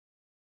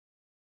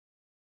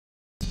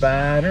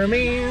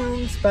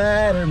Spider-Man,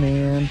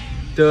 Spider-Man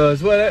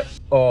does what it...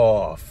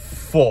 Oh,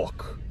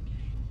 fuck.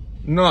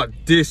 Not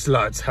this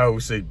lad's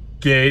house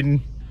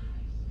again.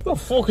 What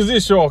the fuck is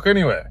this shock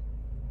anyway?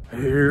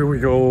 Here we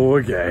go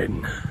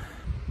again.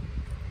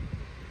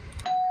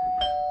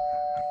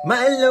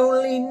 My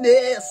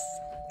loneliness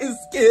is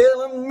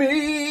killing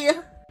me. I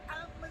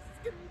must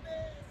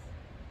confess,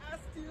 I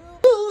still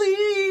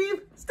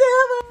believe,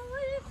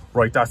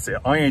 Right, that's it.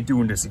 I ain't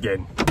doing this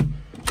again.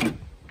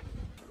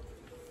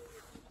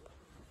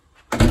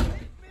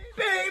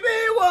 Baby,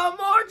 one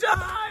more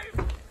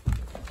time.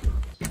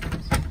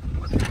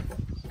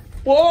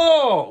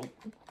 Whoa!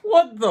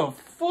 What the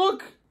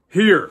fuck?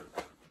 Here.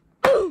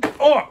 Oh!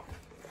 What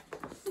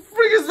the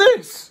frig is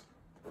this?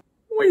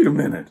 Wait a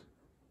minute.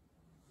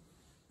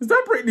 Is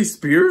that Britney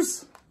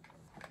Spears?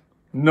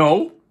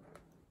 No.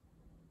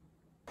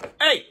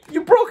 Hey,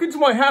 you broke into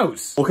my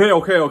house.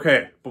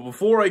 Okay. But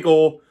before I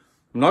go,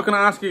 I'm not going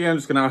to ask you again. I'm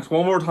just going to ask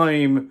one more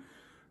time.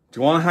 Do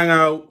you want to hang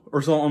out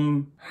or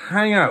something?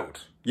 Hang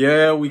out.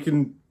 Yeah, we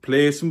can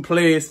play some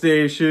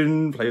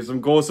PlayStation, play some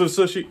Ghost of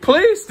Sushi.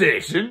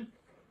 PlayStation?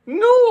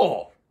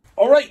 No.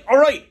 All right.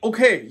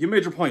 Okay, you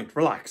made your point.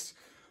 Relax.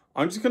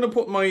 I'm just going to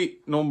put my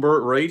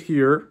number right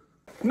here.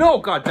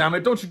 No,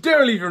 goddammit. Don't you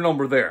dare leave your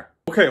number there.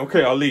 Okay,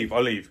 I'll leave.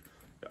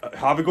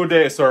 Have a good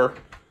day, sir.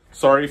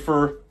 Sorry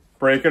for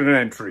breaking an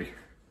entry.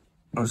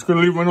 I'm just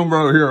gonna leave my number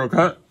out here,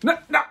 okay? No.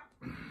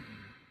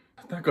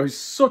 That guy's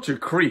such a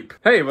creep.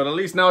 Hey, but at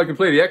least now I can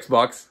play the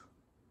Xbox.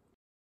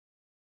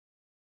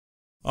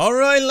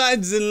 Alright,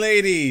 lads and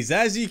ladies,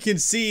 as you can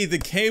see, the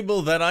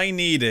cable that I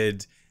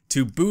needed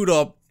to boot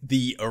up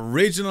the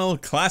original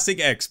classic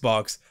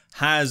Xbox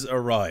has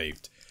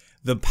arrived.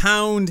 The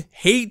pound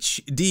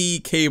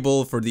HD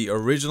cable for the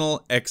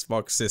original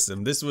Xbox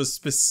system. This was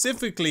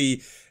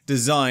specifically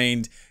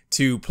designed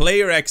to play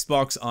your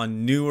Xbox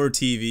on newer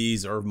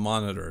TVs or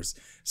monitors.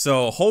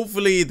 So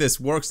hopefully this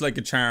works like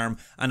a charm,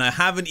 and I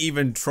haven't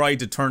even tried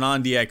to turn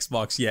on the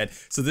Xbox yet.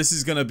 So this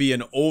is going to be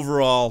an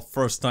overall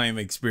first time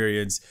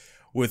experience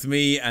with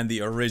me and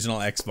the original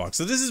Xbox.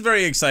 So this is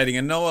very exciting. I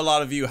know a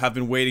lot of you have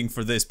been waiting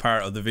for this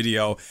part of the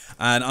video,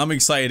 and I'm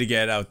excited to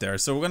get it out there.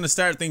 So we're going to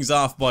start things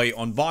off by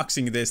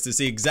unboxing this to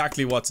see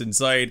exactly what's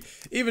inside,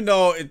 even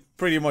though it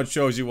pretty much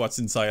shows you what's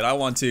inside. I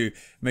want to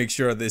make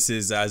sure this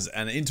is as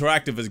an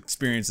interactive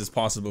experience as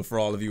possible for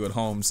all of you at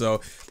home. So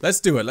let's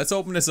do it. Let's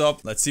open this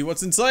up. Let's see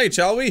what's inside,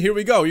 shall we? Here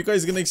we go. You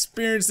guys are going to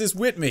experience this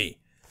with me.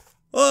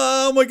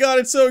 Oh my god,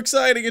 it's so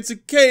exciting, it's a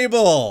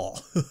cable!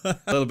 A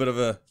little bit of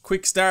a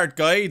quick start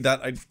guide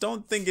that I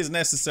don't think is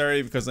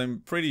necessary because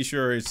I'm pretty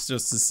sure it's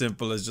just as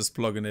simple as just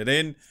plugging it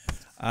in.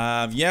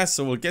 Yeah,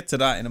 so we'll get to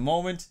that in a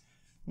moment.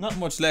 Not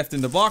much left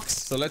in the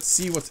box, so let's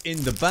see what's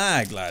in the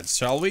bag, lads,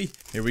 shall we?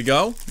 Here we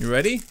go, you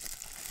ready?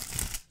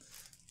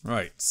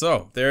 Right,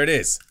 so there it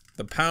is.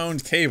 The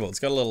pound cable, it's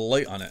got a little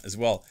light on it as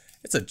well.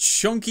 It's a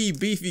chunky,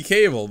 beefy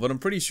cable, but I'm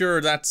pretty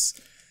sure that's...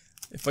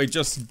 If I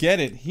just get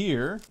it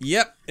here,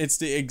 yep, it's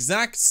the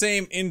exact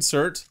same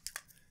insert.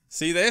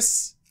 See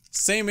this?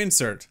 Same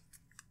insert.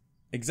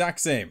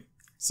 Exact same.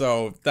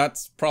 So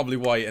that's probably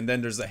why. And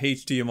then there's a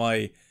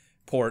HDMI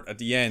port at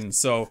the end.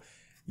 So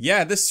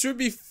yeah, this should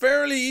be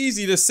fairly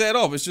easy to set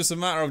up. It's just a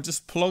matter of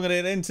just plugging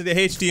it into the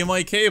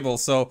HDMI cable.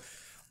 So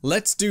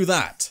let's do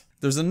that.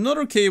 There's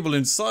another cable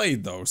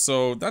inside though,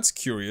 so that's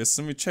curious.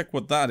 Let me check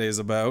what that is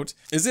about.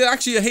 Is it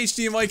actually a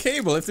HDMI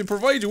cable? If they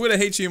provide you with a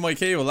HDMI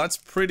cable, that's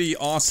pretty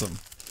awesome.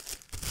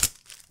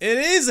 It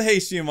is a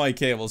HDMI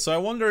cable, so I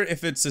wonder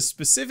if it's a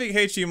specific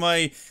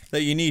HDMI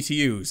that you need to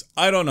use.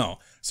 I don't know.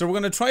 So we're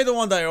going to try the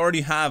one that I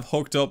already have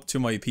hooked up to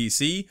my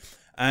PC,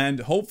 and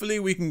hopefully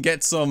we can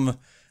get some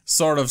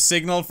sort of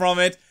signal from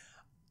it.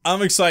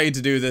 I'm excited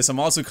to do this. I'm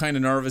also kind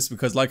of nervous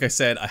because, like I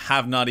said, I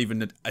have not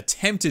even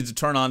attempted to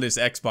turn on this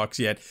Xbox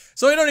yet.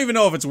 So I don't even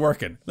know if it's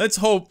working. Let's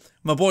hope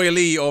my boy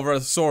Lee over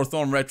at Sore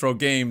Thumb Retro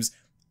Games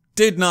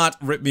did not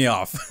rip me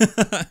off.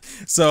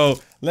 So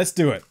let's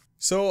do it.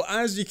 So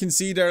as you can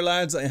see there,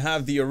 lads, I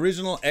have the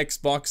original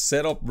Xbox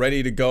set up,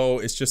 ready to go.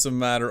 It's just a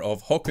matter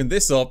of hooking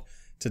this up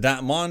to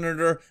that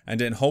monitor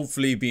and then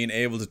hopefully being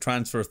able to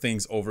transfer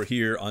things over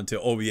here onto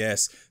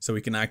OBS so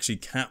we can actually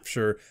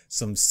capture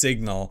some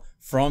signal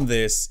from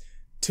this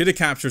to the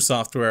capture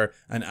software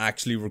and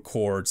actually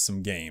record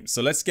some games.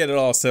 So let's get it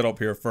all set up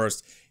here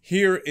first.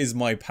 Here is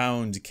my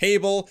pound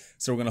cable.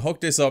 So we're going to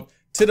hook this up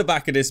to the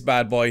back of this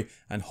bad boy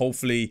and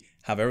hopefully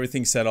have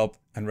everything set up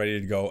and ready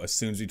to go as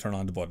soon as we turn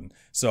on the button.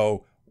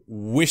 So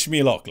wish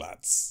me luck,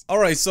 lads.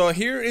 Alright, so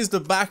here is the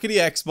back of the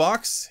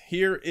Xbox.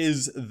 Here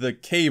is the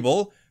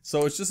cable.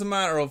 So it's just a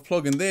matter of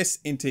plugging this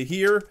into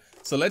here.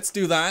 So let's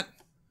do that.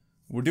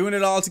 We're doing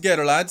it all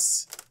together,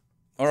 lads.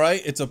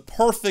 Alright, it's a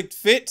perfect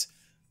fit.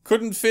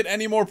 Couldn't fit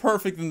any more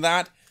perfect than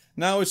that.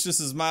 Now it's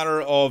just a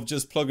matter of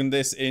just plugging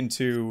this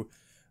into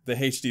the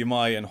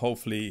HDMI and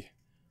hopefully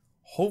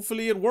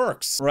it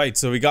works. Right,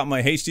 so we got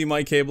my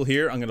HDMI cable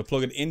here. I'm going to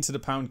plug it into the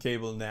pound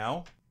cable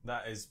now.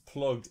 That is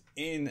plugged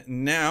in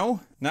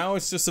now. Now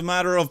it's just a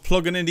matter of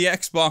plugging in the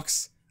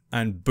Xbox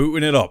and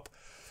booting it up.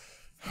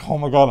 Oh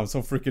my god, I'm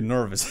so freaking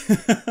nervous.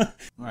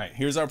 Alright,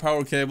 here's our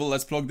power cable.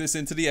 Let's plug this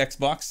into the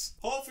Xbox.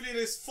 Hopefully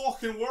this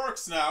fucking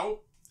works now.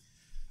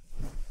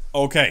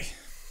 Okay.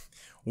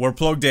 We're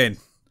plugged in.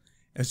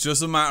 It's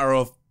just a matter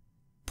of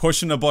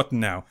pushing a button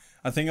now.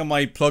 I think I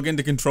might plug in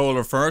the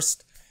controller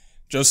first,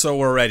 just so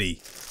we're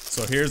ready.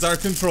 So here's our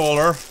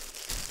controller.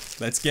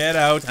 Let's get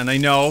out. And I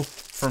know,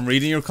 from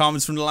reading your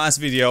comments from the last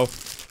video,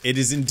 it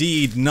is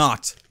indeed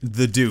not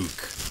the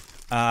Duke.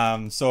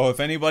 So if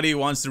anybody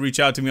wants to reach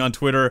out to me on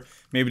Twitter,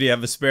 maybe they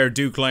have a spare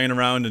Duke lying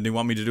around and they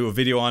want me to do a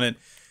video on it,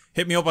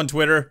 hit me up on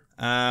Twitter,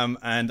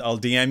 and I'll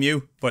DM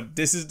you. But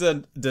this is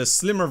the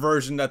slimmer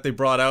version that they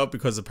brought out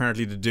because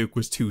apparently the Duke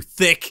was too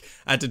thick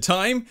at the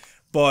time.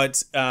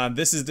 But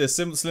this is the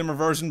slimmer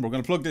version. We're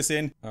going to plug this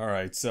in.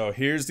 Alright, so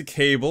here's the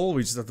cable.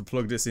 We just have to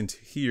plug this into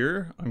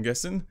here, I'm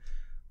guessing.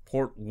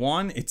 Port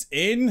 1, it's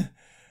in.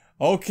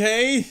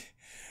 Okay.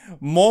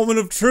 Moment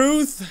of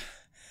truth.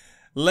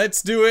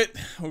 Let's do it.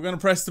 We're gonna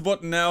press the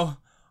button now.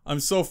 I'm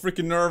so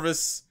freaking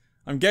nervous.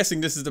 I'm guessing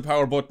this is the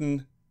power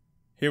button.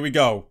 Here we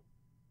go.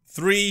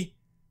 3,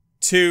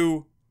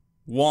 2,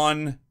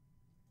 1.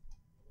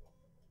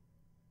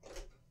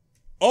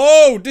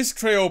 Oh, disc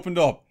tray opened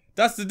up.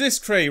 That's the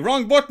disc tray.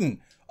 Wrong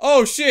button.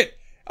 Oh shit.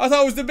 I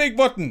thought it was the big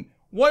button.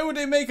 Why would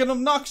they make an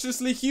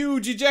obnoxiously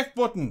huge eject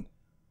button?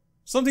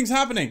 Something's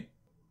happening.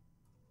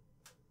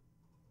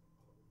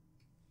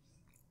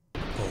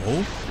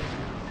 Oh.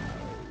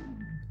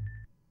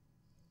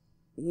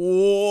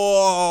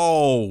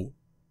 Whoa!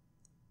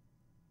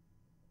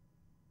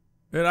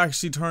 It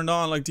actually turned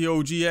on like the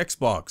OG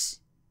Xbox.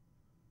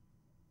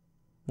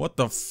 What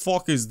the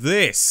fuck is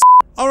this?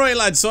 Alright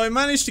lads, so I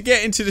managed to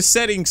get into the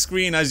settings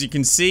screen as you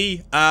can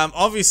see.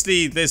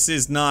 Obviously this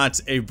is not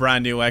a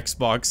brand new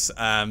Xbox,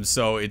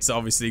 so it's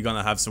obviously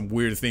gonna have some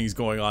weird things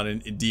going on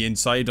in the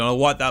inside. Don't know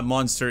what that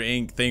Monster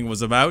Inc. thing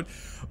was about,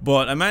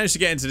 but I managed to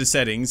get into the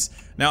settings.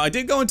 Now I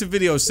did go into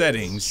video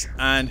settings,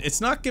 and it's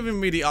not giving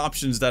me the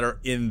options that are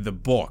in the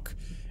book.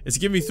 It's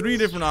giving me 3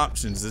 different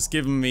options. It's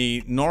giving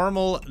me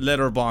normal,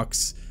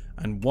 letterbox,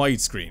 and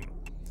widescreen.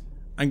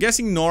 I'm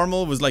guessing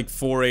normal was like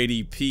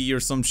 480p or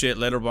some shit,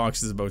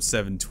 letterbox is about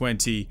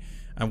 720,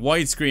 and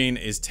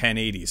widescreen is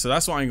 1080. So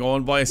that's what I'm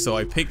going by, so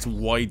I picked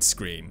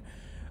widescreen.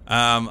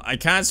 I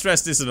can't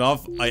stress this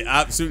enough. I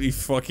absolutely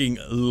fucking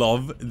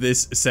love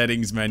this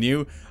settings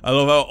menu. I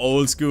love how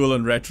old school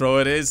and retro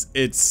it is.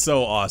 It's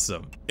so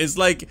awesome. It's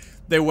like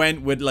they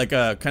went with like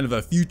a kind of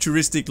a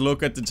futuristic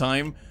look at the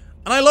time,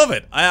 and I love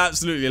it. I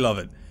absolutely love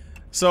it.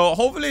 So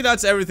hopefully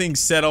that's everything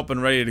set up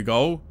and ready to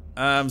go.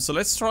 So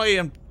let's try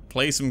and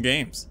play some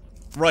games.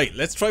 Right,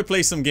 let's try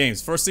play some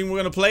games. First thing we're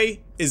gonna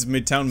play is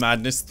Midtown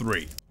Madness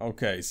 3.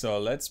 Okay, so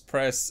let's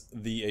press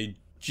the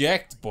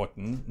eject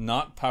button,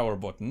 not power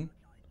button.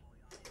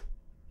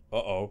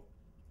 Uh-oh.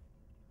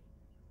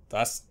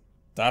 That's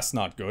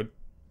not good.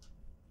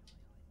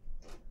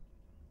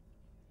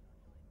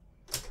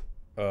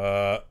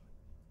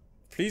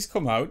 Please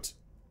come out.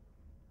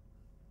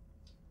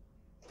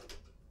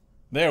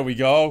 There we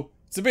go.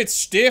 It's a bit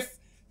stiff.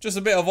 Just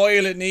a bit of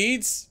oil it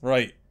needs.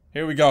 Right,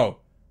 here we go.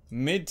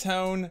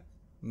 Midtown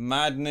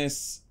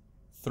Madness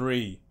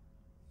 3.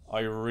 I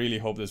really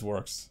hope this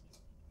works.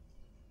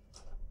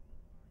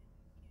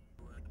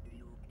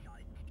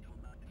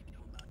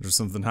 There's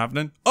something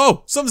happening.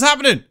 Oh! Something's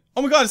happening!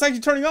 Oh my god, it's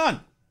actually turning on!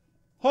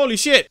 Holy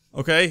shit!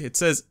 Okay, it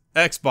says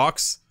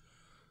Xbox.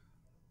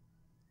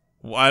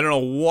 I don't know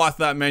what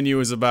that menu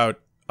is about.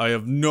 I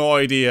have no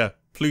idea.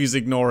 Please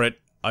ignore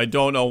it. I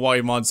don't know why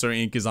Monster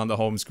Inc. is on the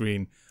home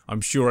screen. I'm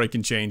sure I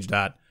can change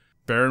that.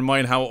 Bear in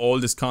mind how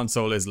old this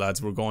console is,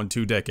 lads. We're going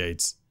 2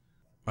 decades.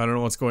 I don't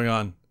know what's going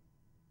on.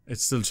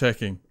 It's still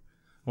checking.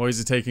 Why is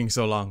it taking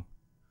so long?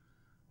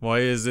 Why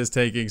is this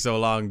taking so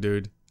long,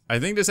 dude? I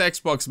think this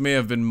Xbox may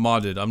have been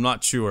modded. I'm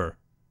not sure.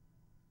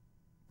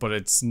 But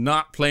it's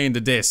not playing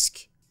the disc.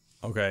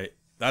 Okay,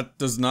 that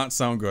does not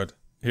sound good.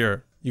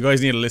 Here, you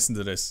guys need to listen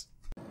to this.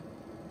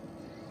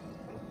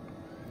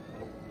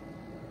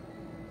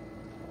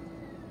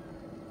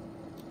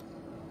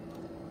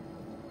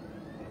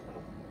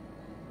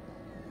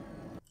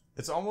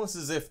 It's almost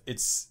as if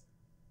it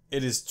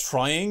is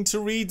trying to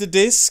read the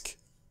disc,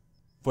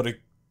 but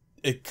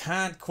it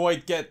can't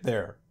quite get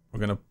there.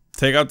 We're gonna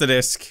take out the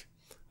disc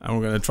and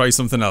we're gonna try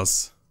something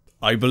else.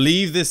 I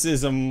believe this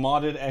is a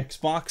modded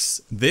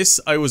Xbox. This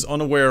I was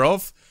unaware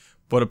of,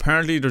 but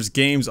apparently there's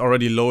games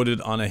already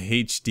loaded on a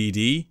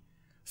HDD.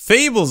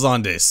 Fable's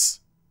on this.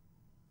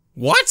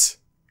 What?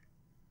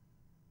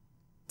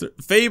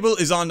 Fable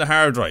is on the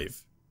hard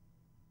drive.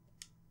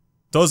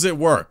 Does it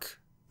work?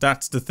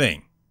 That's the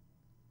thing.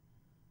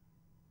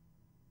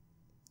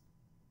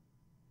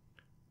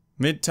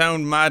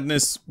 Midtown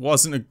Madness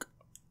wasn't a...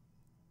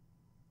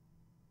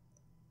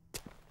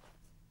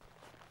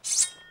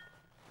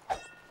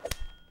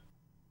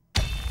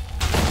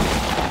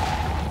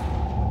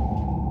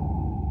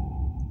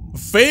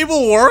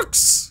 Fable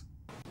works?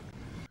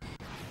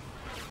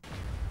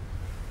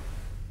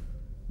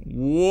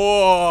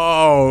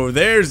 Whoa,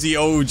 there's the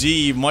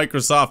OG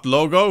Microsoft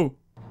logo.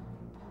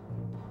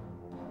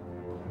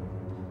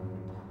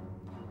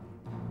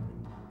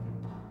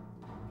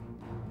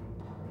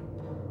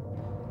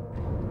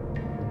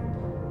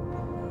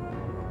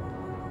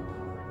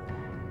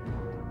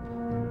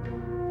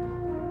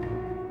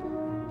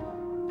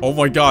 Oh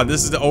my god,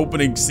 this is the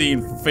opening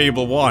scene for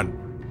Fable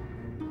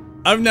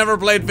 1. I've never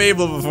played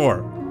Fable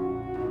before.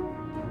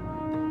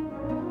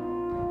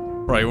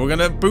 Right, we're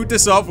gonna boot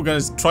this up, we're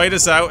gonna try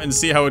this out and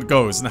see how it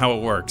goes and how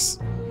it works.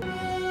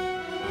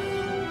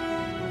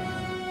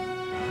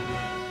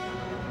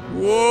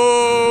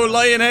 Whoa,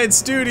 Lionhead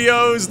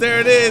Studios, there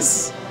it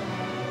is!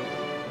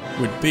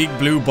 With big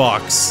blue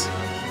box.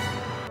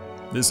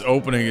 This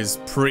opening is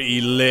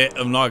pretty lit,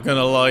 I'm not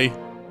gonna lie.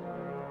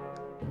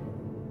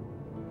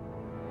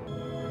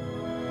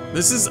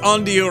 This is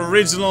on the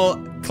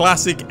original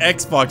classic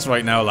Xbox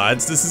right now,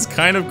 lads. This is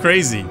kind of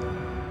crazy.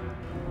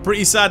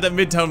 Pretty sad that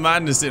Midtown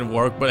Madness didn't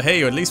work, but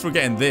hey, at least we're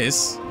getting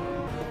this.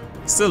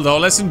 Still though,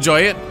 let's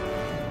enjoy it.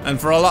 And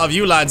for a lot of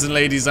you lads and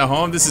ladies at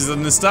home, this is a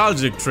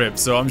nostalgic trip,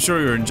 so I'm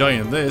sure you're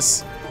enjoying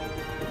this.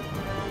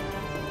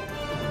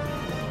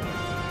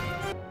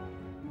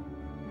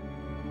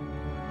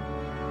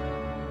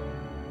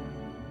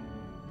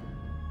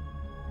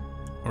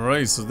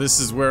 Alright, so this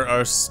is where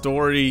our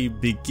story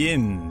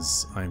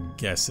begins, I'm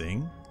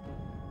guessing.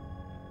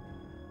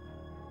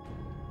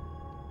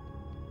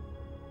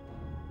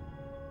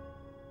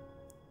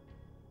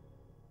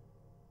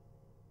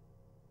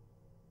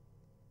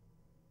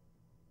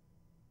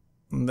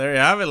 And there you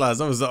have it, lads.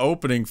 That was the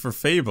opening for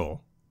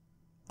Fable.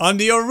 On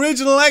the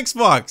original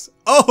Xbox!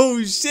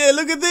 Oh shit,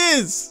 look at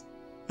this!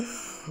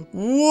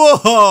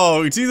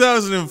 Whoa!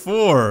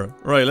 2004!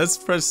 Right, let's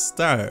press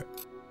start.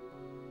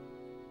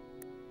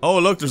 Oh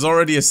look, there's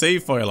already a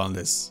save file on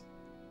this.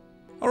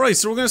 Alright,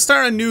 so we're gonna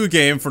start a new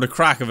game for the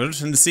crack of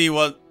it and see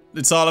what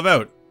it's all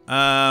about.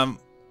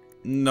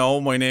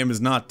 No, my name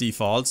is not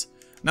default.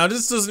 Now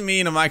this doesn't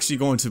mean I'm actually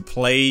going to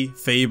play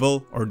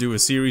Fable or do a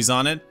series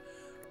on it.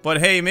 But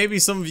hey, maybe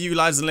some of you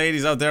lads and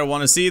ladies out there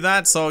want to see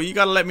that, so you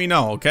gotta let me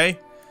know, okay?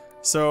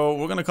 So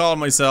we're gonna call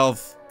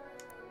myself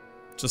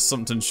just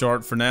something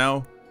short for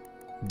now.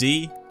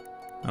 D.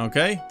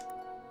 Okay?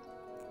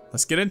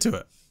 Let's get into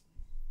it.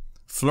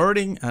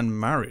 Flirting and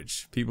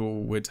marriage.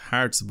 People with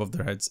hearts above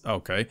their heads.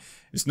 Okay.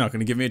 It's not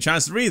gonna give me a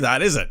chance to read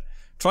that, is it?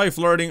 Try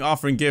flirting,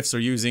 offering gifts, or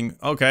using...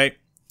 Okay.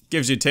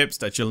 Gives you tips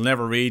that you'll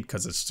never read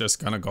because it's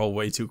just gonna go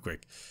way too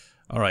quick.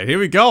 Alright, here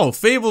we go.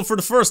 Fable for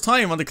the first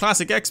time on the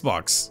classic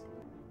Xbox.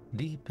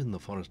 Deep in the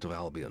forest of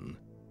Albion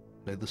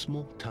lay the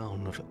small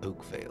town of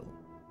Oakvale,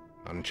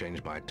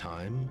 unchanged by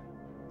time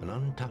and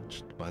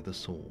untouched by the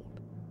sword.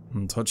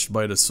 Untouched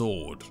by the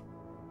sword.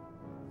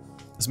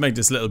 Let's make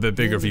this a little bit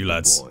bigger for you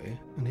lads. A boy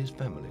and his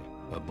family,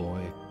 a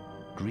boy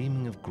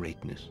dreaming of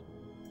greatness,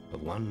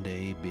 of one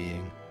day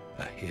being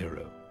a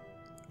hero.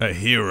 A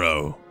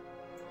hero.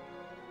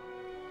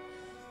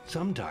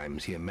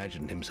 Sometimes he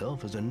imagined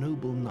himself as a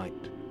noble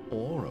knight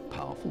or a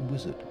powerful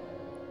wizard.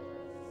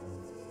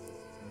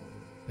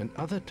 And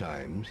other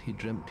times he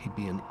dreamt he'd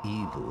be an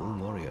evil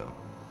warrior.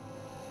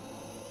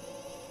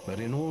 But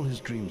in all his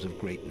dreams of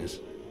greatness,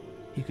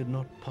 he could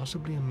not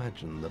possibly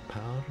imagine the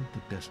power of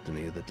the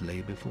destiny that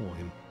lay before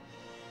him.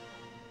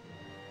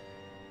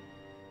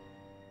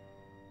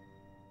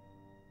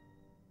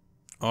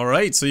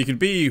 Alright, so you can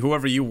be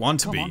whoever you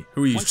want to be,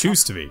 who you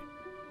choose to be.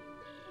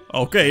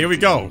 Okay, here we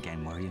go.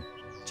 Again, were you?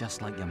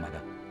 Just like your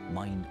mother,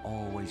 mind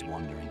always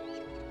wandering.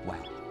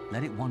 Well,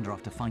 let it wander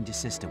off to find your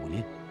sister, will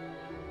you?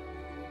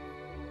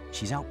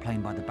 She's out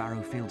playing by the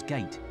Barrowfields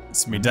gate.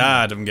 It's me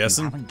dad, I'm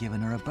guessing. You haven't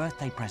given her a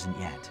birthday present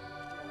yet.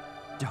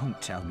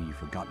 Don't tell me you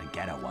forgot to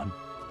get her one.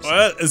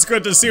 Well, it's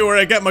good to see where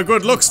I get my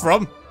good looks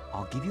from.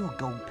 I'll give you a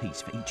gold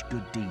piece for each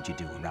good deed you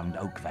do around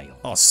Oakvale.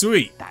 Oh,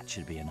 sweet. That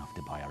should be enough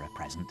to buy her a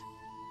present.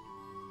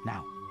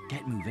 Now,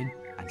 get moving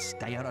and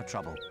stay out of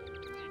trouble.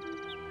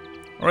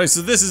 Alright,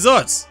 so this is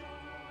us.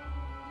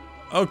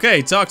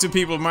 Okay, talk to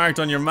people marked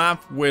on your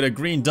map with a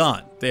green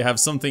dot. They have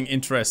something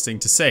interesting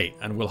to say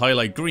and will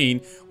highlight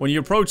green when you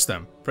approach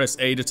them. Press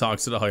A to talk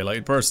to the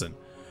highlighted person.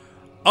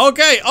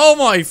 Okay, oh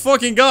my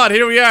fucking god,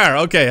 here we are.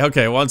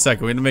 Okay, 1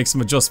 second, we need to make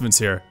some adjustments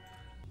here.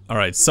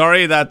 Alright,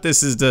 sorry that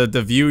this is the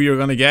view you're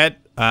gonna get.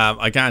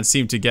 I can't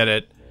seem to get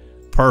it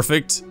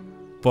perfect.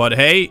 But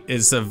hey,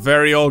 it's a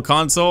very old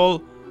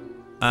console.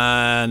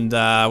 And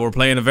we're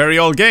playing a very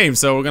old game,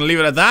 so we're gonna leave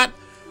it at that.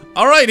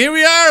 Alright, here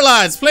we are,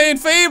 lads, playing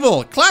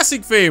Fable.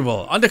 Classic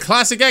Fable on the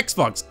classic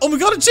Xbox. Oh, we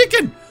got a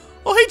chicken.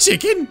 Oh, hey,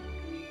 chicken.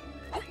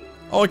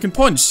 Oh, I can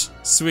punch.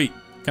 Sweet.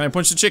 Can I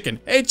punch the chicken?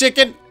 Hey,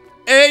 chicken.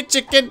 Hey,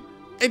 chicken.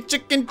 Hey,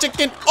 chicken,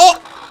 chicken.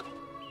 Oh!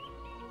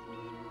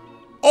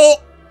 Oh!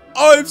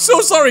 Oh, I'm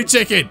so sorry,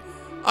 chicken.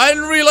 I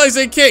didn't realize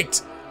I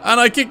kicked. And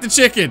I kicked the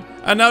chicken.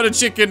 And now the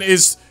chicken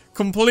is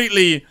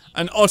completely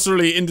and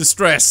utterly in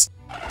distress.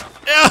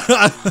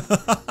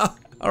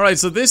 Alright,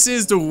 so this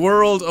is the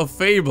world of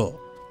Fable.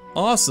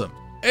 Awesome.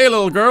 Hey,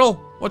 little girl.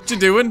 What you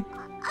doing?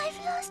 I've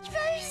lost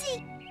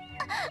Rosie.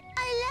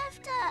 I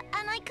left her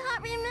and I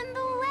can't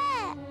remember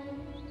where.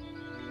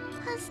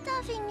 Her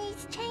stuffing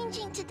needs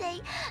changing today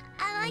and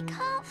I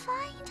can't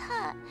find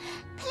her.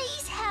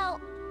 Please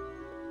help.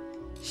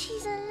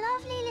 She's a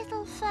lovely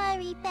little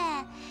furry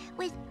bear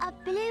with a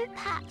blue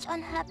patch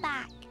on her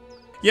back.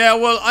 Yeah,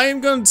 well, I'm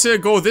going to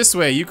go this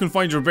way. You can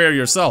find your bear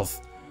yourself.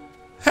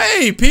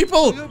 Hey,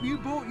 people! I hope you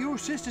bought your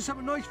sister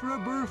something nice for her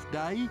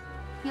birthday.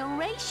 You'll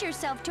race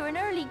yourself to an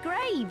early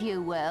grave,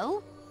 you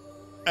will.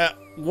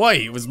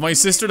 Why? Was my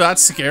sister that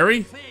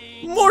scary?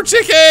 More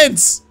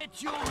chickens!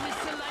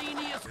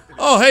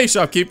 Oh, hey,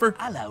 shopkeeper.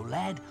 Hello,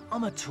 lad.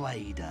 I'm a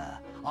trader.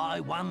 I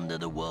wander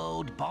the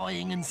world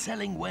buying and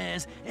selling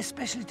wares,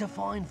 especially to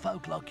fine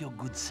folk like your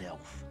good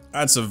self.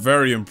 That's a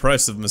very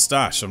impressive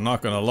moustache, I'm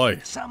not gonna lie.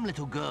 Some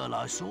little girl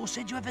I saw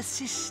said you have a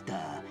sister,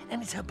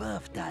 and it's her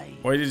birthday.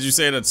 Why did you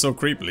say that so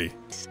creepily?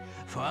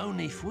 For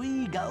only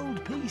 3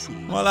 gold pieces.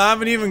 Well, I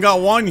haven't even got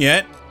one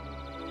yet.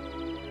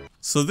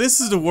 So this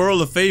is the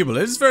world of Fable.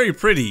 It is very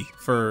pretty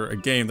for a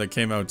game that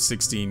came out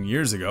 16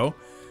 years ago.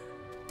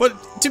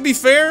 But to be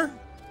fair,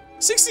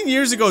 16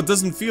 years ago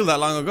doesn't feel that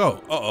long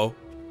ago. Uh-oh.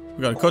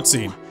 We got a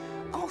cutscene.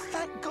 Oh,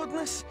 thank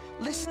goodness.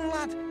 Listen,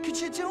 lad,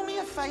 could you do me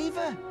a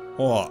favour?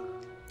 What?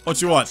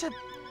 What you want? To,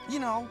 you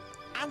know,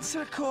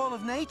 answer a call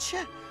of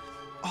nature.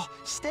 Oh,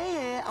 stay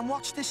here and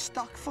watch this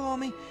stock for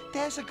me.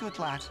 There's a good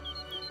lad.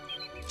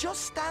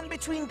 Just stand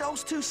between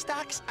those 2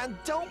 stacks and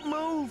don't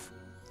move.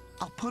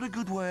 I'll put a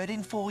good word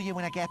in for you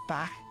when I get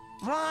back.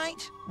 Right,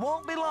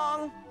 won't be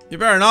long. You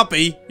better not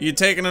be. You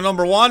taking a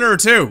number 1 or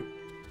 2?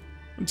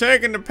 I'm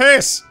taking the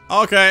piss.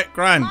 Okay,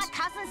 grand. My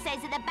cousin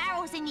says that the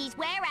barrels in these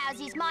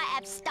warehouses might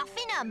have stuff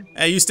in them.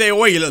 Hey, you stay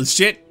away, you little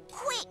shit.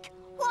 Quick,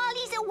 while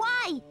he's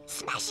away,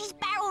 smash his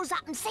barrels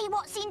up and see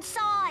what's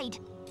inside.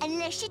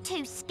 Unless you're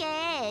too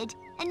scared.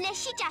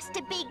 Unless you're just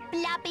a big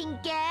blubbing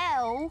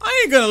girl.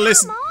 I ain't gonna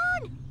listen. Come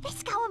on,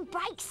 let's go and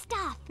break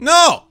stuff.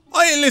 No,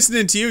 I ain't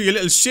listening to you, you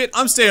little shit.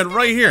 I'm staying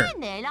right here.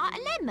 Stand there like a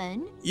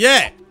lemon.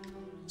 Yeah.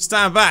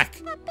 Stand back.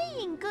 But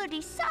being good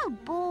is so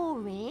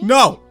boring.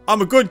 No,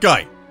 I'm a good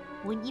guy.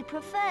 Wouldn't you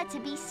prefer to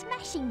be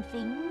smashing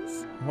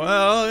things?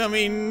 Well, I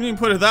mean, you can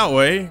put it that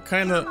way.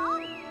 Kinda. Come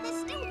on, there's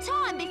still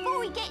time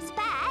before he gets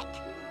back.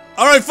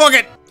 Alright, fuck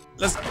it.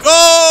 Let's go.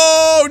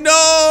 Oh,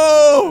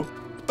 no.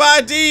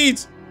 Bad deed.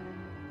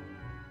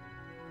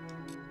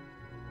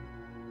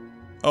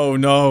 Oh,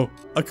 no.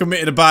 I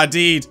committed a bad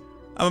deed.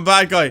 I'm a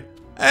bad guy.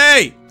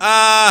 Hey,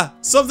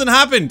 something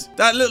happened.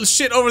 That little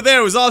shit over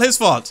there was all his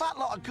fault. That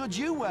lot of good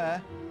you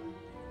were.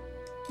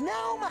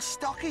 Now my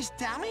stock is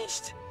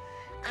damaged.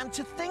 And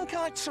to think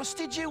I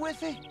trusted you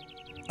with it.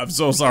 I'm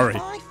so sorry.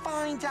 If I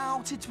find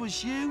out it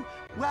was you,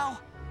 well,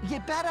 you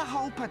better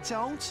hope I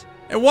don't.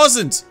 It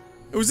wasn't.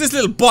 It was this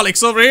little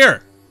bollocks over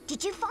here.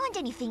 Did you find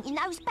anything in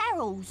those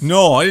barrels?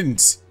 No, I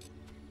didn't.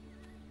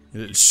 You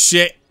little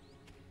shit.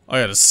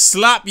 I gotta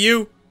slap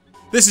you.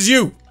 This is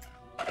you.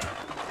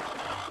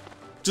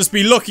 Just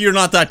be lucky you're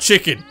not that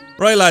chicken.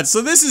 Right, lads,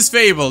 so this is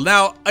Fable.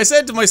 Now, I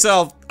said to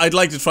myself, I'd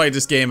like to try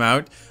this game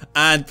out.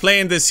 And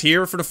playing this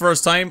here for the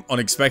first time,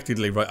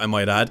 unexpectedly, I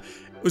might add,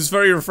 it was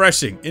very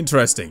refreshing,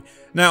 interesting.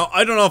 Now,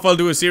 I don't know if I'll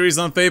do a series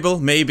on Fable,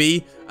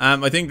 maybe.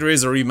 I think there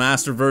is a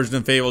remastered version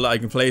of Fable that I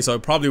can play, so I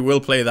probably will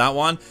play that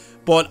one.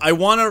 But I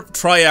want to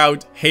try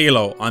out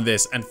Halo on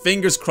this, and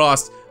fingers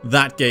crossed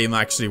that game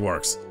actually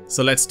works.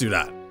 So let's do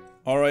that.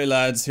 Alright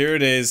lads, here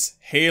it is.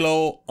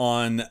 Halo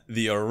on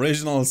the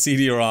original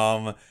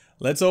CD-ROM.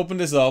 Let's open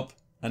this up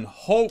and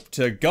hope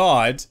to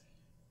God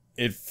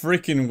it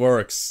freaking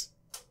works.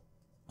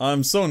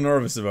 I'm so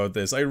nervous about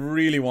this. I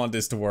really want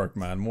this to work,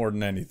 man, more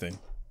than anything.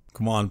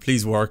 Come on,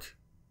 please work.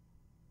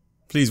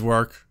 Please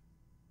work.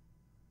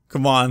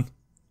 Come on.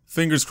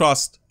 Fingers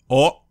crossed.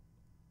 Oh.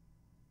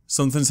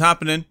 Something's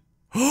happening.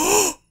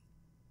 Oh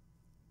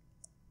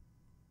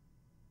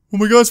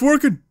my God, it's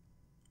working.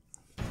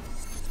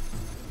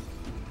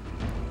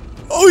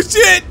 Oh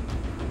shit!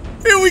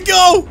 Here we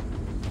go!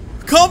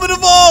 Combat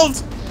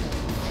Evolved!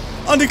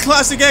 On the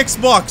classic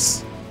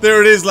Xbox.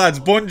 There it is, lads.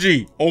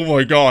 Bungie. Oh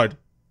my God.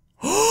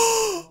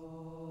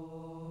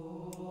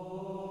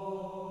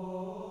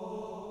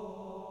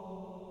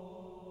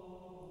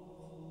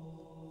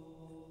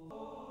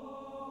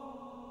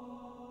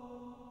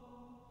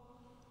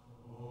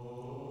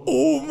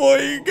 Oh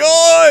my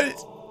God!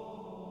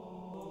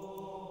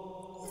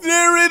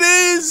 There it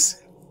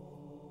is!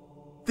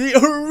 The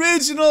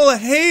original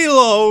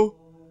Halo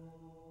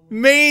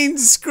main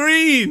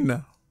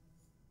screen!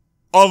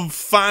 I'm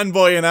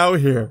fanboying out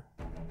here.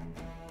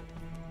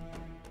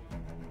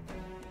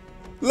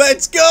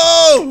 Let's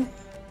go!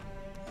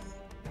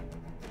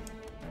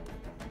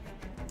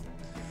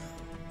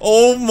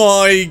 Oh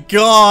my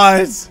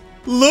God!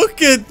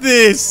 Look at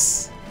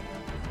this!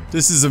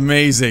 This is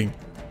amazing.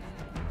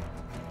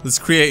 Let's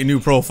create a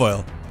new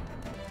profile.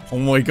 Oh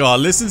my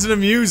God, listen to the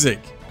music.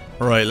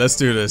 Alright, let's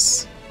do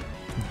this.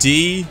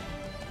 D,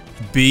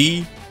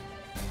 B,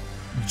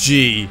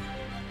 G.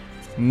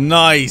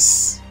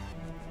 Nice.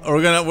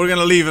 We're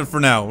gonna leave it for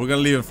now. We're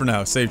gonna leave it for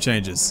now. Save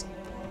changes.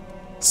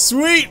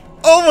 Sweet!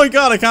 Oh my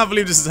God, I can't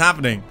believe this is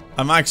happening.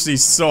 I'm actually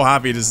so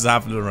happy this is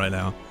happening right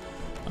now.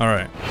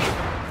 Alright.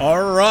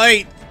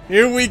 Alright,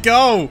 here we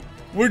go.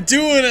 We're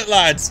doing it,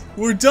 lads.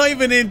 We're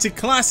diving into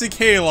classic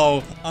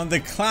Halo on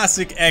the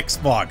classic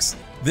Xbox.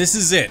 This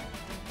is it.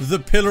 The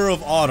Pillar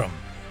of Autumn.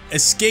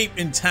 Escape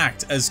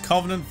intact as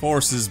Covenant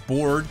forces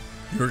board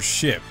your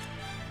ship.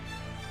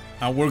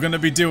 And we're gonna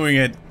be doing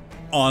it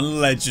on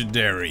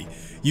Legendary.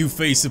 You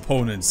face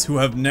opponents who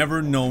have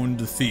never known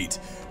defeat,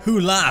 who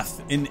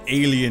laugh in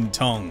alien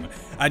tongue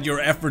at your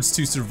efforts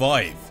to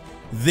survive.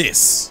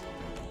 This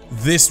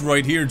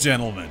right here,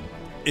 gentlemen,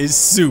 is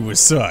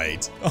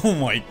suicide. Oh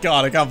my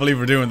god, I can't believe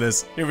we're doing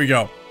this. Here we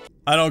go.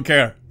 I don't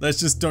care. Let's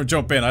just don't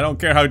jump in. I don't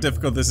care how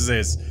difficult this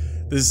is.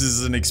 This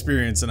is an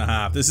experience and a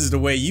half. This is the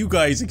way you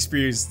guys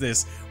experienced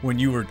this when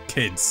you were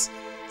kids.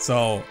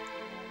 So,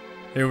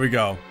 here we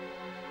go.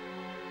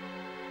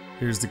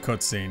 Here's the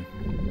cutscene.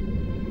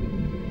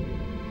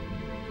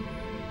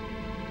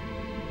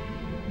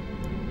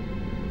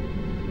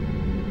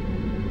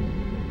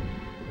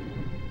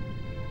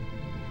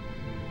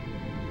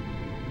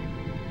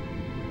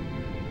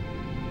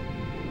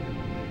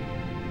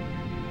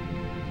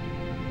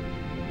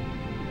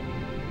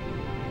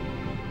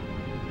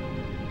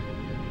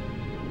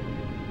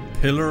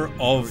 Pillar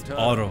of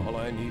Autumn. All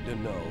I need to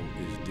know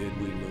is, did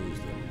we lose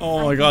them?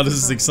 Oh my god, this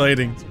is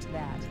exciting.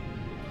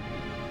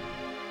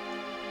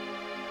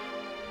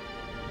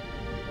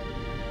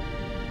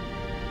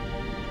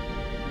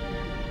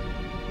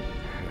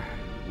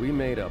 We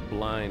made a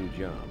blind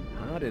jump.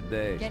 How did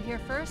they... Get here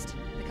first?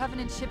 The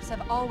Covenant ships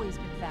have always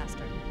been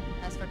faster.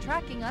 As for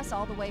tracking us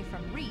all the way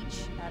from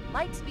Reach, at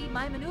light speed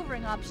my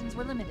maneuvering options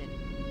were limited.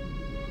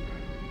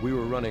 We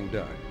were running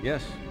dark,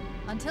 yes?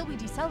 Until we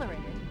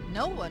decelerated.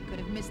 No one could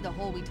have missed the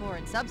hole we tore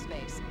in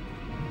subspace.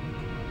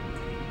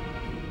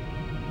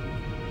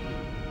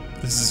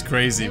 This is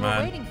crazy, they man.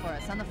 were waiting for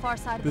us on the far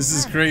side of this the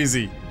is planet.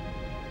 crazy.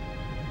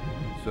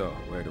 So,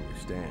 where do we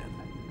stand?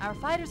 Our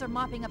fighters are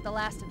mopping up the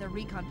last of their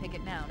recon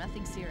picket now,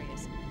 nothing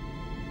serious.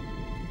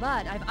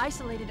 But I've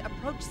isolated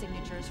approach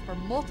signatures for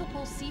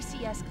multiple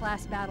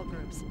CCS-class battle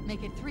groups.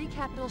 Make it 3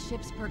 capital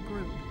ships per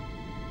group.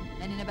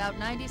 And in about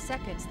 90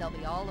 seconds, they'll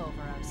be all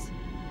over us.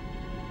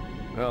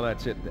 Well,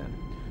 that's it then.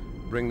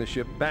 Bring the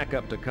ship back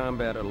up to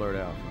Combat Alert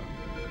Alpha.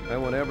 I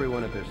want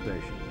everyone at their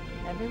station.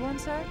 Everyone,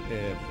 sir?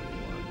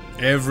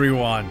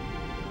 Everyone.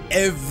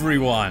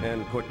 Everyone.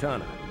 And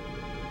Cortana.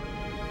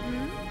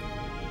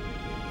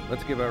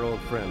 Let's give our old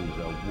friends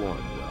a warm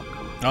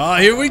welcome. Ah,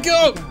 here we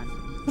go!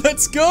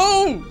 Let's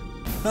go!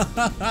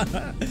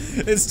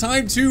 It's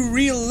time to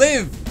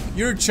relive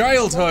your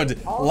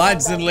childhood,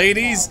 lads and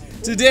ladies.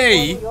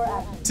 Today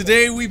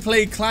we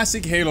play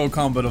classic Halo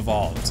Combat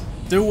Evolved.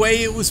 The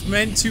way it was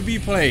meant to be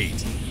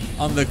played.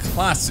 On the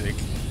classic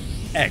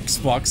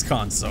Xbox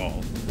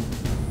console.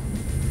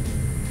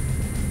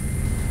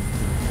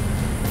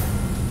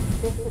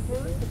 This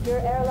platoon, secure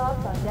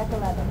airlocks on deck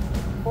 11.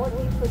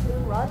 14th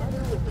platoon,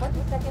 rendezvous with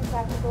 22nd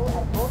Tactical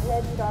at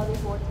Bullhead Charlie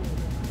 14.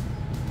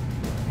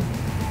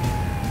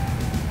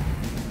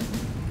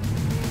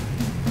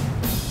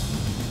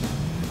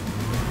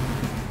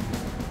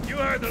 You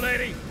heard the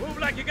lady. Move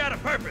like you got a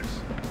purpose.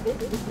 This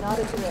is not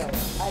a drill.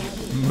 I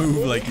repeat,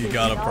 move like you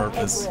got a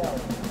purpose.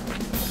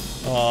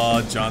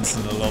 Oh,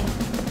 Johnson, I love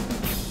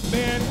him.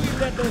 Man, we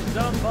let those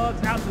dumb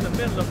bugs out in the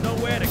middle of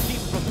nowhere to keep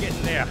from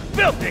getting their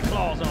filthy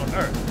claws on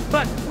Earth.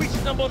 But we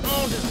stumbled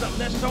onto something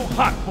that's so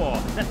hot for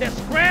that they're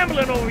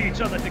scrambling over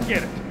each other to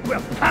get it.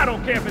 Well, I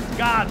don't care if it's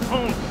God's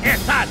own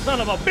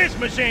anti-son of a bitch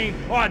machine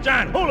or a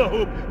giant hula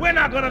hoop. We're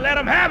not gonna let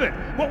them have it.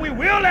 What we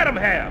will let them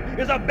have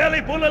is a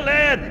belly full of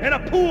lead and a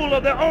pool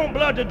of their own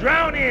blood to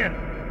drown in.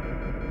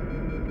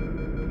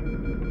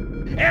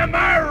 Am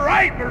I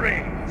right,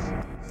 Marines?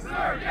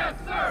 Sir, yes,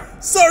 sir.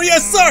 Sir,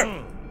 yes,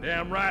 sir.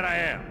 Damn right I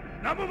am.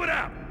 Now move it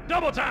out.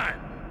 Double time.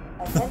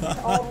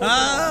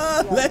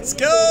 Let's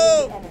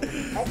go!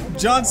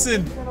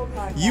 Johnson,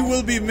 you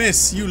will be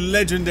missed, you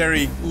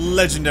legendary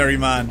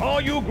man.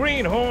 All you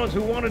greenhorns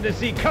who wanted to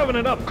see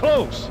Covenant up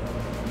close,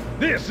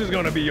 this is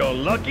gonna be your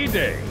lucky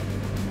day.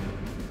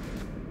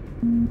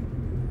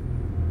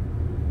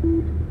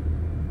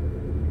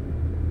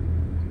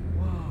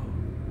 Whoa.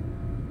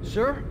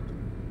 Sir?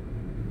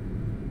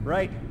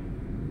 Right.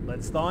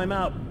 Let's thaw him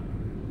out.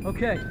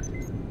 Okay.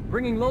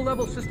 Bringing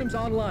low-level systems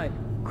online.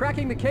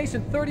 Cracking the case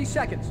in 30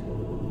 seconds.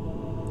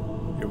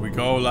 Here we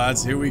go,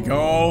 lads. Here we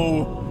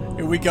go.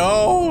 Here we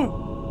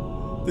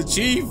go. The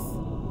chief.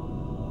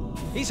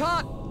 He's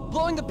hot.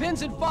 Blowing the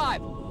pins in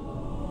 5.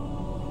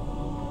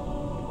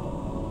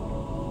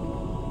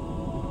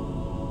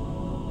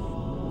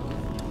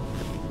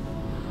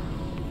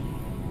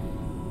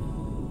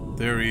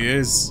 There he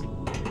is.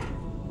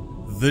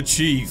 The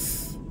chief.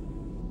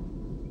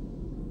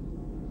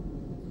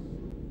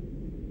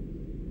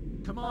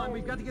 Come on,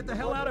 we've got to get the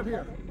hell out of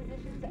here.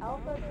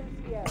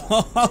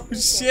 Oh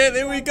shit,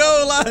 here we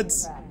go,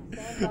 lads.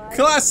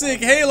 Classic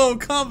Halo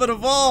Combat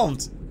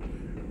Evolved.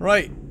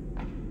 Right.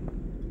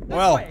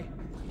 Well.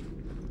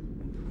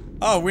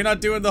 Oh, we're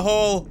not doing the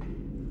whole,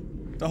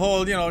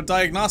 you know,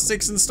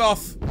 diagnostics and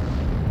stuff.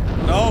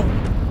 No.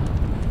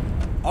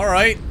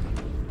 Alright.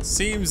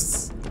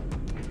 Seems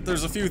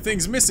there's a few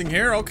things missing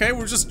here. Okay,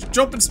 we're just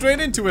jumping straight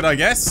into it, I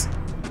guess.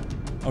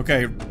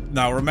 Okay,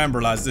 now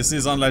remember, lads, this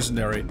is on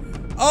Legendary.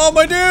 Oh,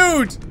 my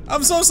dude!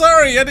 I'm so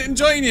sorry, I didn't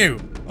join you.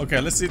 Okay,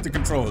 let's see the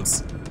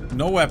controls.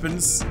 No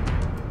weapons.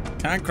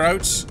 Can't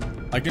crouch.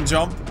 I can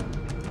jump.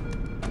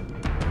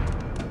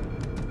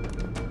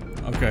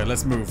 Okay,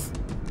 let's move.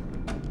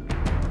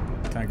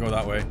 Can't go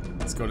that way.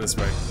 Let's go this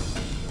way.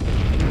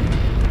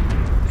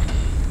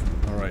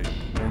 Alright,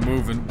 we're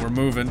moving, we're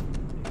moving.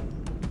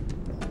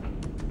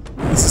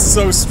 This is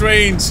so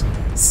strange.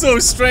 So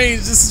strange.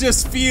 This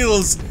just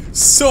feels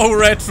so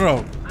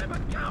retro. I'm a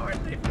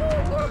cowardly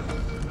fool.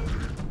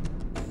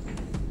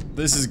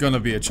 This is gonna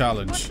be a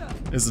challenge,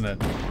 isn't it?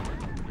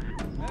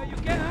 Well, you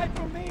can't hide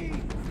from me.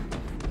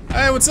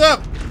 Hey, what's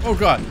up? Oh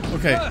god.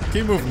 Okay,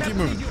 keep moving, keep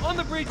moving. You on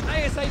the bridge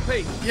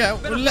ASAP. Yeah,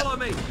 Better well, follow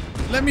me.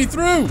 let me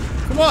through.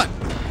 Come on.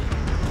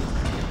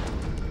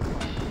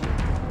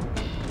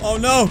 Oh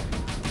no.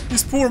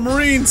 These poor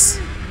Marines.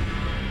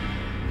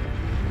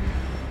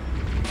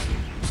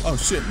 Oh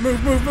shit.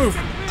 Move, move, move.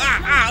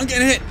 Ah, I'm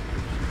getting hit.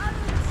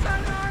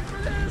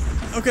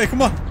 Okay,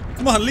 come on.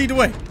 Come on, lead the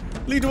way.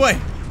 Lead the way.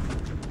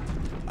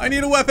 I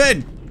need a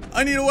weapon.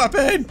 I need a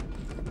weapon.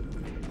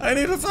 I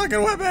need a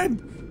fucking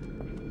weapon.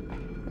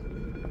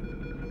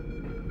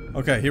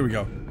 Okay, here we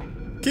go.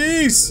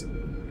 Keys!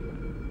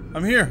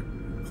 I'm here.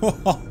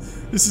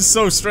 This is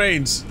so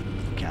strange.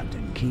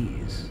 Captain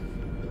Keyes.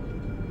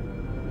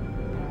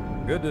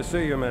 Good to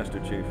see you, Master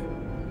Chief.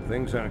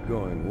 Things aren't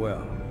going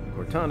well.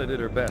 Cortana did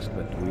her best,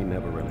 but we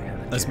never really had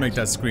a Let's make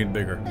that screen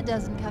bigger. A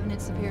dozen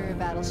Covenant superior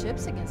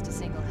battleships against a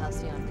single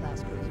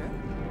Halcyon-class cruiser.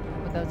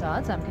 With those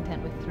odds, I'm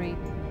content with 3.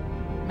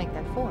 Make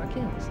that 4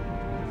 kills.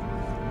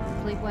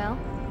 Sleep well?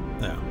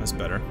 Yeah, that's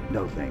better.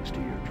 No thanks to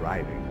your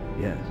driving,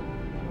 yes.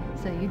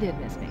 So you did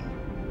miss me.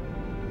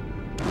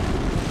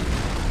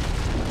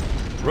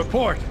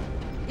 Report!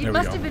 It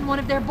must have been one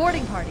of their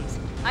boarding parties.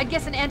 I'd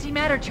guess an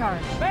antimatter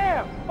charge.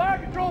 Bam! Fire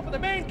control for the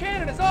main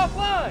cannon is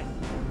offline!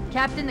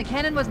 Captain, the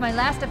cannon was my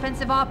last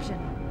offensive option.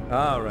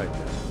 All right,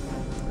 then.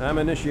 I'm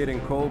initiating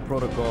Cold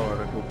Protocol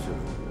Article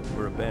 2.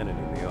 We're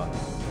abandoning the Autumn.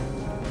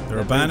 They're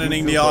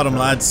abandoning the Autumn,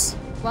 lads.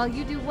 While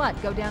you do what?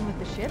 Go down with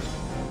the ship?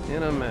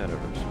 In a manner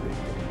of speaking.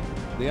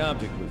 The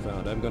object we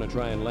found, I'm gonna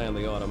try and land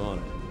the Autumn on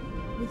it.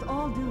 With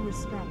all due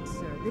respect,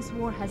 sir, this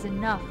war has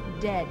enough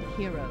dead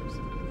heroes.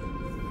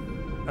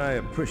 I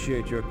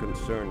appreciate your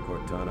concern,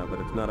 Cortana, but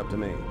it's not up to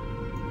me.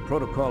 The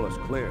protocol is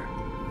clear.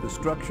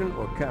 Destruction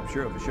or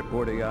capture of a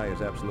shipboard AI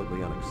is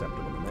absolutely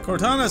unacceptable.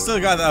 Cortana still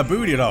got that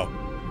booty, though.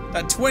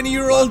 That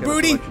 20-year-old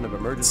booty?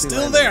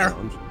 Still there.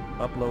 Zones,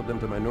 upload them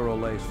to my neural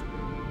lace,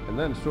 and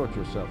then sort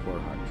yourself for a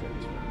heart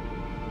transfer.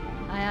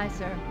 Aye, aye,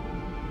 sir.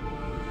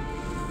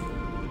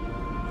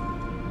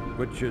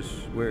 Which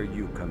is where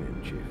you come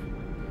in, Chief.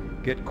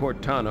 Get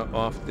Cortana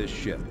off this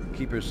ship.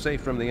 Keep her safe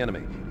from the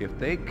enemy. If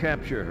they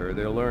capture her,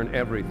 they'll learn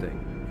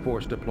everything.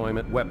 Force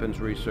deployment, weapons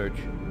research.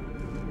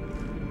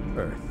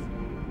 Earth.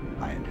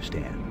 I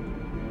understand.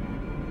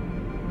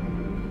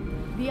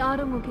 The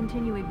Autumn will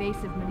continue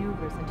evasive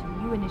maneuvers until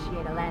you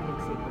initiate a landing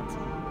sequence.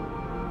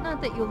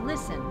 Not that you'll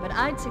listen, but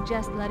I'd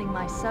suggest letting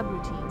my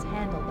subroutines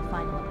handle the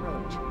final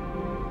approach.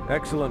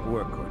 Excellent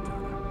work,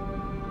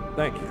 Cortana.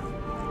 Thank you.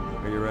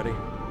 Are you ready?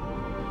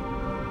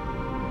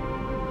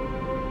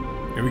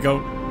 Here we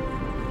go.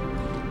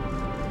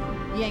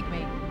 Yank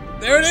me.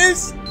 There it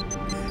is!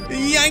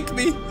 Yank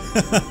me!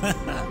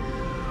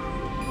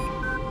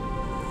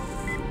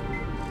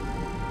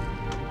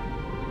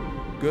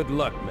 Good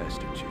luck,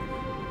 Master Chief.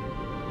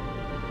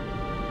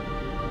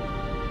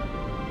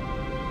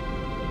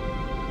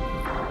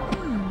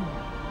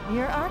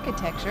 Your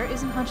architecture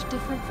isn't much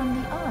different from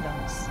the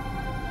Autumn's.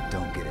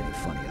 Don't get any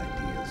funny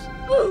ideas.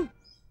 Oh.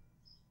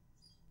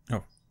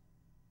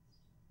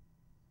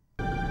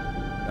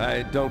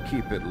 Don't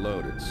keep it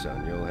loaded,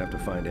 son. You'll have to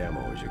find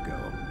ammo as you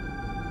go.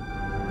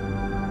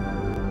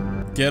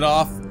 Get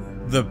off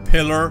the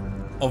Pillar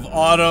of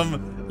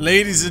Autumn.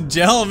 Ladies and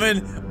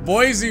gentlemen,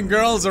 boys and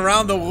girls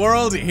around the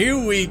world, here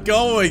we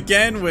go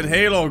again with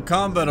Halo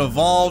Combat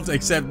Evolved,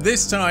 except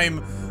this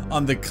time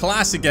on the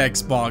classic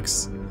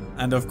Xbox,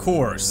 and of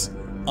course,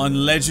 on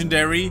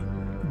Legendary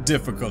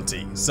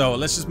difficulty. So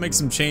let's just make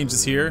some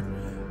changes here.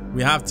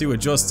 We have to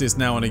adjust this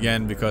now and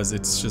again because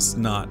it's just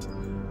not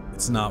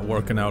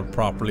working out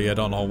properly. I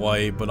don't know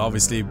why, but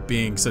obviously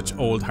being such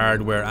old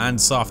hardware and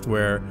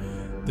software,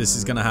 this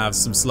is gonna have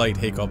some slight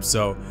hiccups.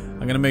 So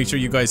I'm gonna make sure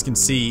you guys can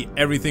see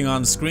everything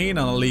on screen,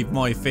 and I'll leave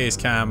my face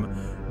cam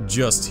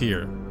just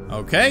here.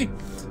 Okay,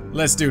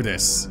 let's do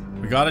this.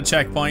 We got a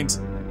checkpoint,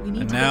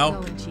 and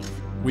now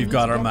we've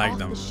got our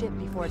Magnum.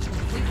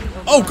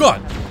 Oh god!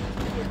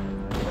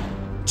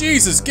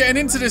 Jesus, getting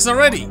into this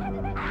already!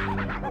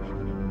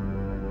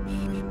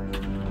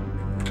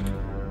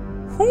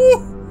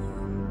 Whew!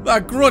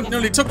 That grunt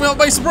nearly took me out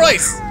by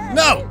surprise!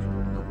 No!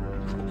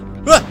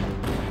 Ah!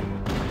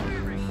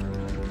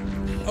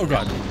 Oh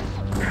god.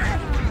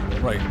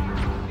 Right.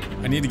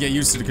 I need to get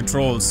used to the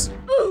controls.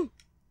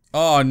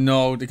 Oh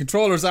no, the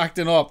controller's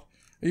acting up.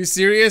 Are you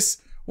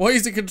serious? Why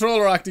is the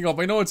controller acting up?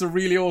 I know it's a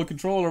really old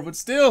controller, but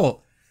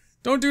still.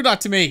 Don't do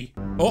that to me.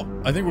 Oh,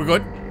 I think we're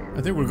good.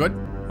 I think we're good.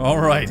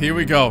 Alright, here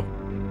we go.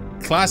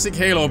 Classic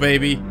Halo,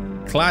 baby.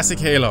 Classic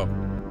Halo.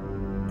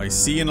 I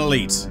see an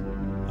elite.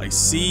 I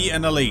see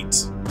an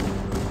elite.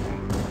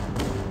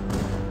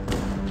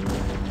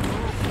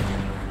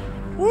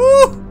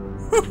 Woo!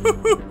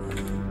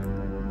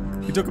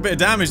 He took a bit of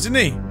damage, didn't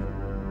he?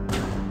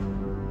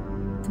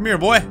 Come here,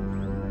 boy.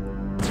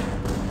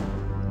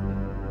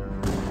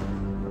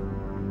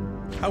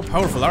 How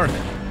powerful are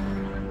they?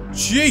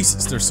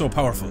 Jesus, they're so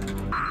powerful.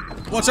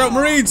 Watch out,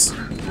 Marines!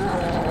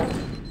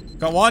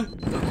 Got one.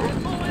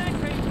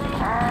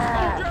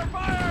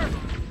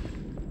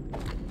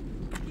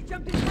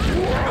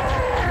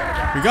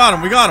 We got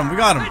him, we got him, we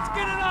got him.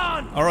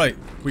 Alright,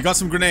 we got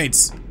some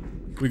grenades.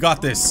 We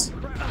got this.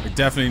 We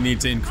definitely need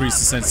to increase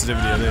the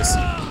sensitivity of this.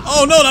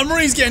 Oh no, that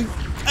Marine's getting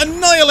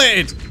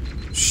annihilated!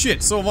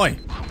 Shit, so am I.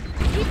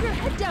 Keep your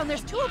head down,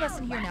 there's 2 of us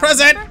in here now.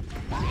 Present!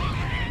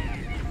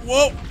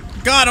 Whoa,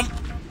 got him.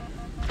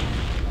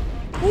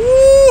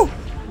 Woo!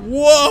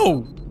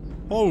 Whoa!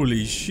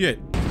 Holy shit.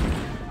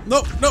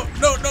 No, no,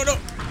 no, no, no.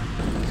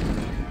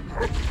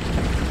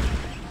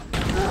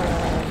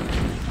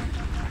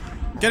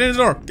 Get in the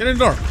door, get in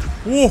the door.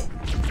 Whoa.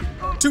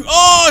 2.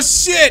 Oh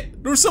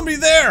shit! There was somebody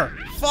there!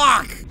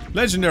 Fuck!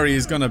 Legendary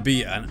is gonna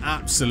be an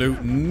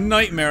absolute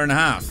nightmare and a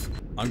half.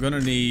 I'm gonna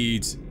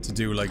need to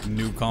do like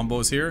new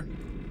combos here.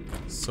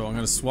 So I'm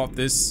gonna swap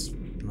this.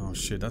 Oh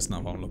shit, that's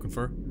not what I'm looking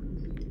for.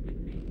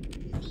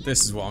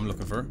 This is what I'm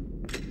looking for.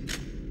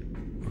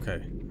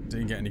 Okay,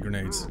 didn't get any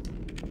grenades.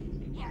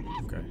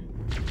 Okay.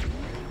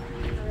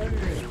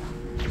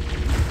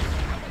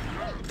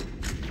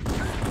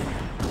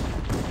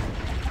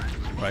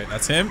 Right,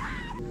 that's him.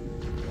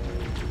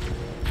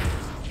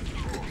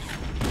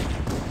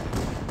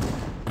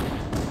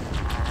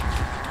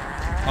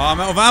 Oh, I'm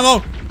out of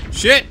ammo!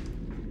 Shit!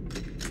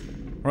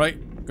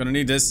 Right, gonna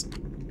need this.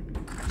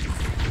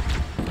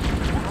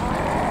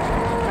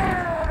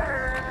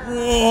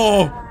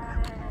 Whoa!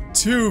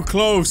 Too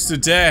close to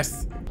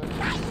death.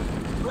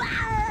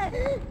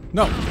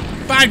 No!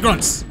 Bad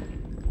grunts!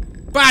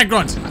 Bad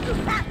grunt!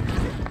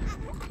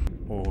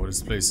 Oh,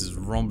 this place is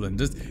rumbling.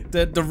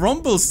 The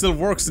rumble still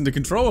works in the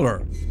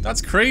controller.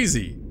 That's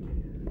crazy.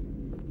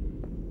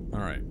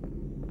 Alright.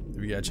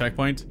 Did we get a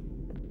checkpoint?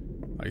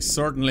 I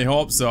certainly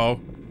hope so.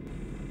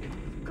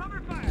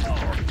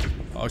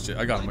 Oh shit,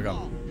 I got him, I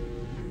got him.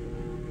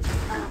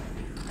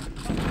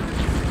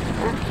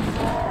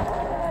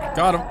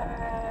 Got him.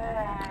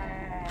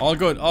 All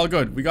good, all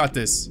good. We got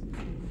this.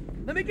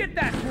 Let me get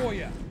that for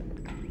you.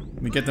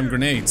 Let me get them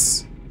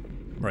grenades.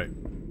 Right.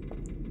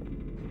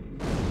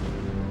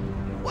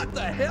 What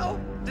the hell?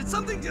 Did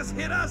something just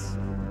hit us?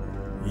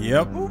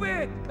 Yep. Move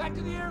in! Back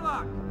to the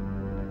airlock!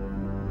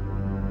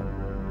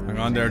 Hang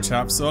on there,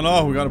 chaps. Oh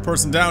no, we got a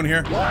person down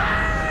here.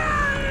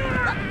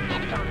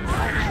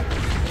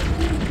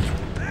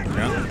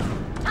 Yeah.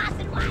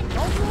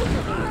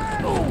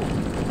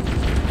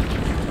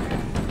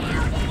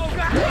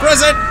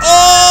 Present!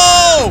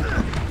 Oh!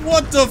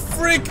 What the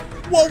frick?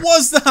 What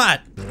was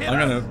that? I'm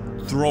gonna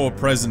throw a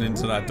present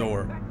into that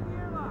door.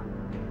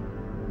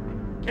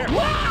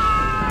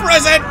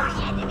 Present!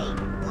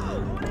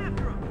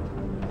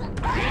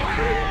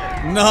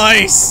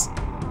 Nice!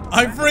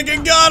 I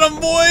freaking got him,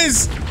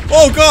 boys!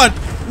 Oh god!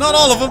 Not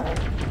all of them!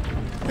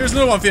 Here's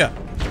another one for you.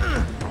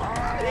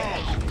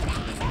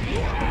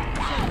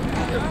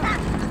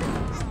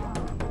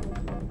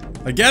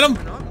 I get him?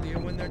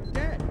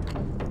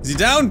 Is he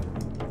down?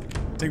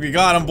 I think we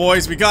got him,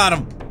 boys. We got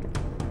him.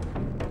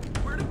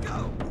 Where'd it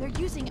go? They're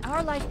using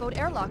our lifeboat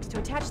airlocks to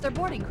attach their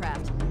boarding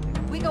craft.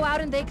 We go out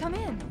and they come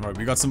in. Alright,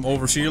 we got some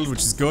overshield, which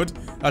is good.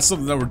 That's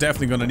something that we're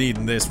definitely gonna need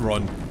in this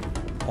run.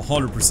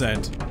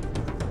 100%.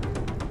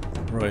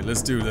 Right,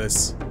 let's do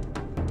this.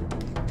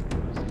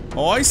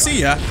 Oh, I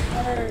see ya.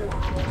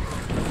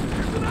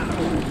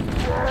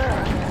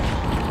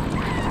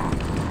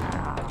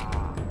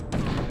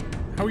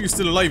 How are you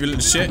still alive, you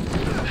little shit?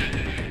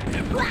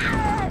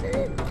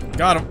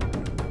 Got him.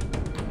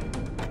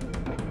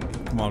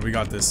 Come on, we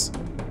got this.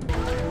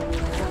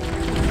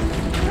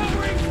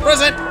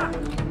 Present!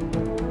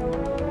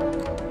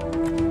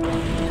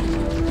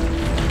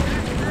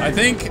 I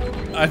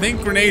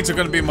think grenades are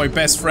gonna be my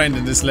best friend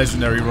in this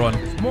legendary run.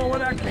 More where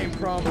that came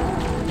from.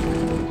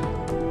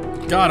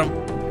 Got him.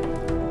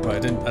 Right, I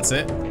didn't. That's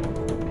it.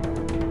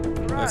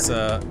 Let's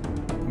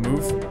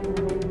move.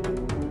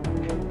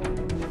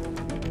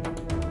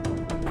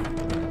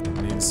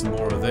 Need some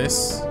more of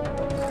this.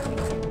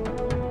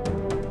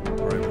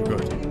 Alright, we're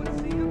good.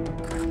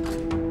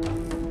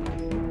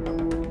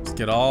 Let's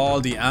get all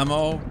the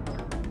ammo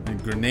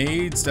and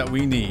grenades that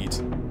we need.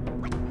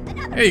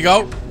 Here you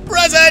go.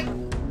 Present!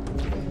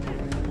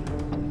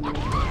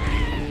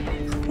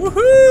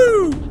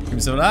 Woohoo! Give me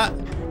some of that.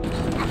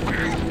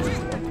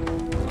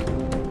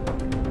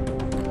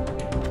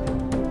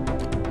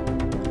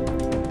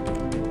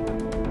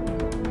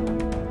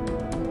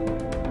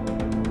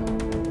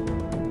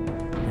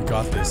 We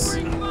got this.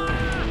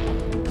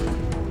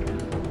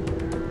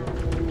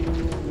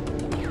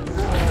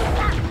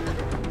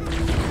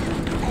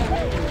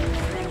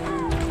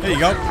 There you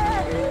go.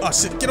 Oh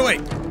shit, get away!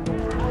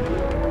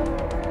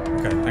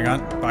 Okay, hang on.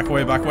 Back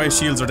away, back away.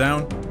 Shields are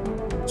down.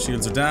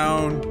 Shields are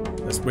down.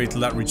 Let's wait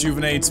till that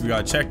rejuvenates. We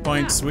got a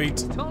checkpoint.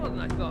 Sweet.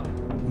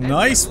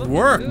 Nice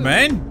work,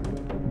 man.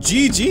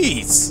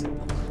 GG's.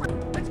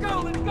 Let's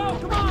go, come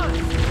on!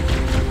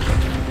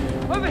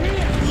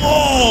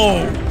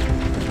 Whoa!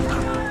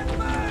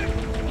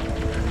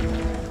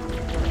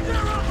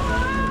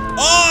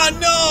 Oh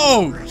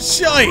no!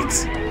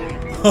 Shite!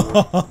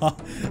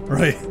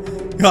 Right.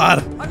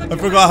 God, I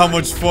forgot how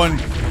much fun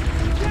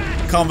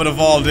Combat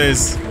Evolved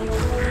is.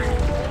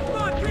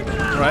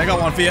 Right, I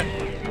got one for you.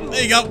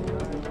 There you go.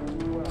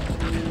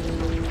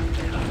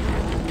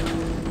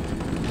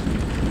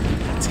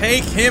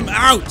 Take him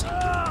out!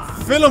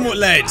 Fill him with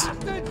lead!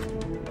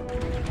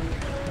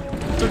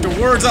 Took the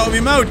words out of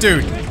your mouth,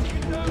 dude.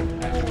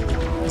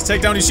 Let's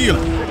take down his shield.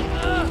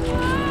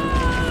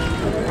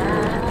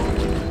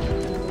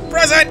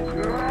 Present!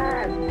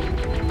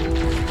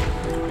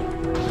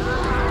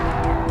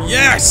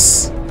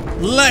 Yes!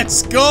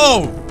 Let's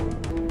go!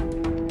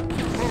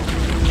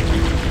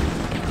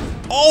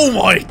 Oh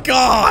my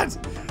god!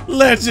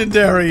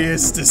 Legendary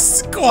is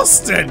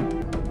disgusting!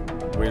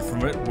 Wait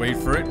for it, wait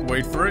for it,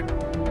 wait for it.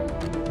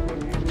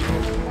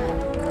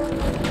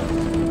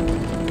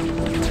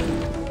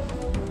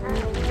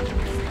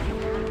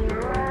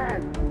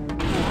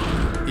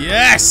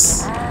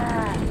 Yes!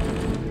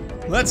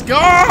 Let's go!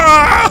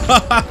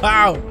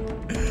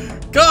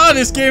 God,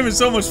 this game is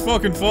so much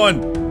fucking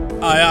fun.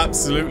 I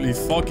absolutely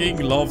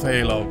fucking love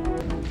Halo.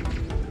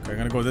 Okay, I'm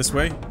gonna go this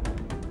way.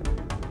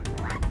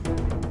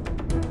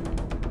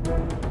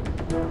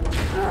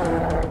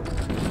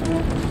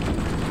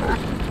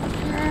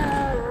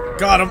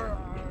 Got him.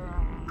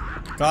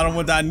 Got him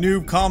with that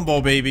noob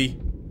combo, baby.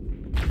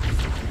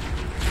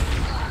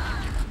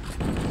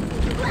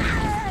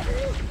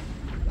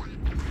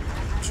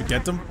 Should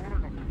get them.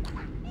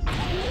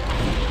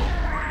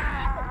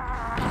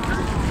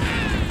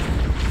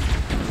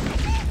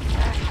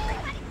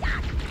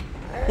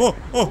 Oh,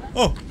 oh,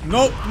 oh.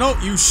 No, no,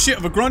 you shit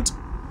of a grunt.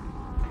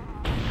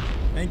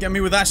 Ain't get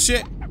me with that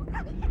shit.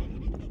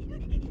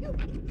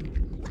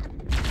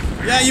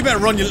 Yeah, you better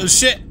run, you little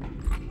shit.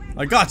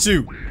 I got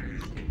you.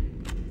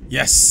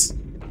 Yes.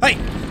 Hey.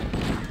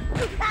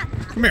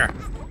 Come here.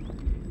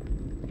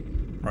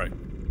 Right.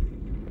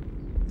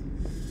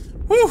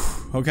 Whew.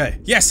 Okay.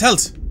 Yes,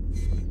 health.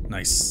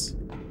 Nice.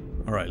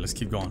 Alright, let's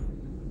keep going.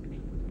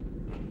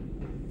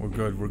 We're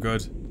good, we're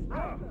good.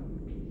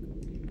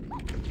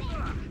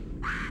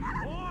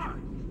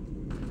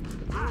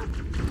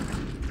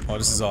 Oh,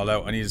 this is all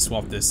out. I need to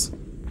swap this.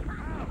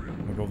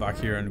 We'll go back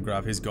here and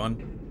grab his gun.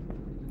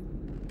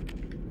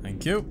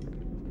 Thank you.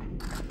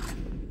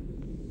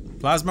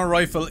 Plasma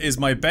rifle is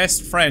my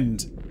best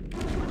friend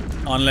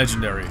on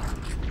Legendary.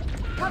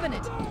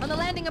 Covenant, on the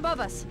landing above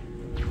us.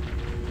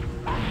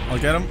 I'll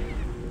get him.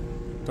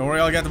 Don't worry,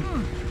 I'll get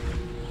them.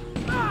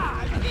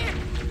 I'll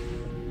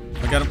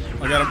get him.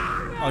 I'll get him.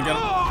 I'll get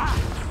him.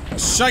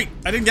 Shite!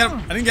 I didn't get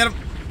him. I didn't get him.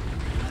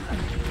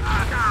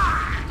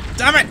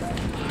 Damn it!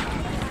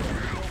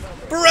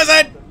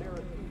 Present!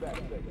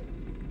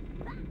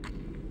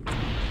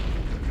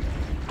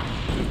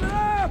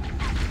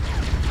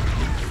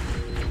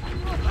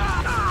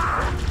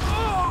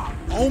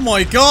 Oh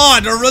my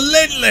god, they're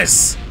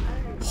relentless!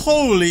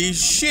 Holy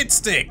shit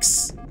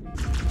sticks!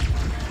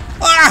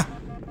 Ah!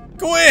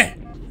 Go away!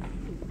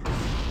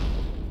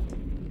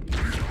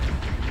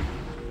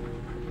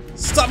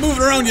 Stop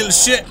moving around, you little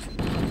shit!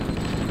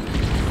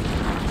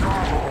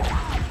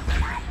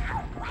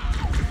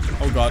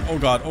 Oh god, oh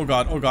god, oh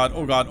god, oh god,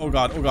 oh god, oh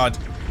god, oh god.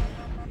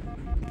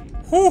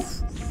 Whew!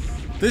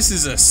 This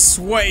is a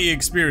sweaty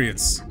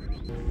experience.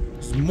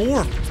 There's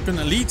more fucking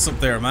elites up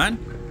there, man.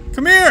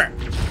 Come here!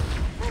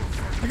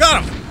 I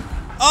got him!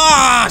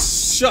 Ah,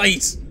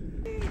 shite!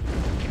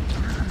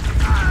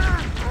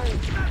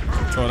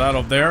 Throw that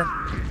up there.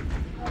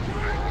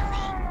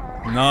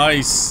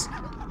 Nice.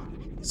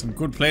 Some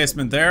good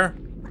placement there.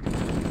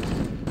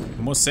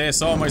 I must say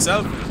so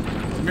myself.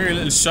 Come here, you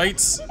little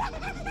shites.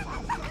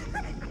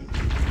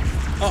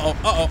 Uh-oh,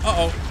 uh-oh,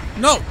 uh-oh.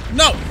 No,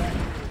 no!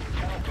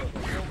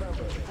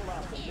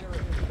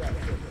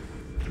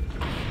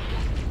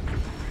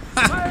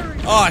 Ha!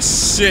 Oh,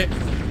 shit.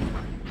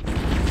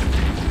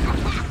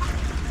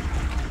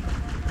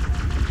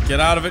 Get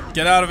out of it,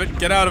 get out of it,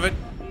 get out of it.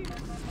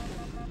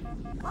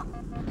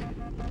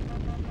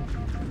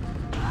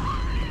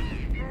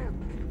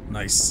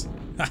 Nice.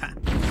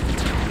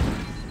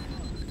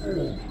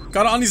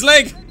 Got it on his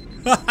leg.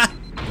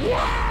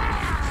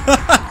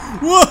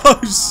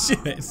 Whoa,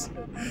 shit.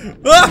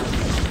 Ah!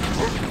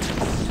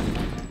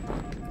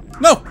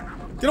 No!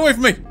 Get away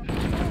from me!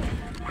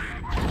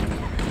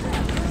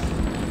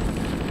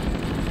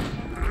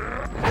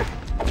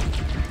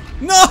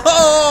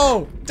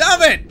 No!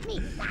 Damn it!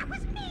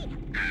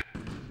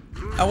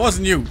 That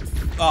wasn't you.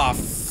 Ah, oh,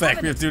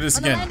 feck. We have to do this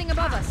again. Landing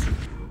above us.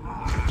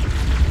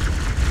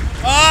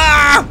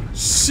 Ah!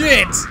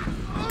 Shit!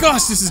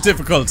 Gosh, this is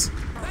difficult.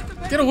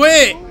 Get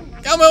away!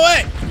 Get out of my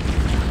way!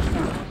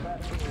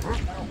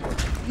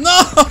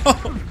 No!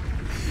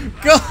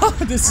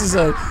 God, this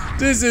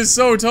is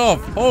so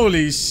tough.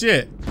 Holy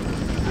shit.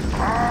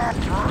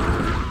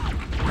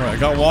 Alright, I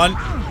got one.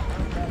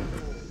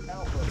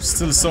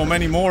 Still so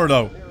many more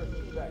though.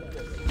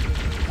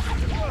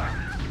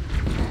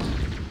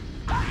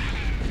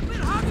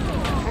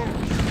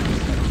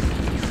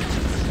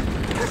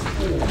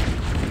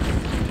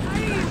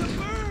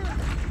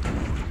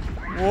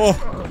 Whoa.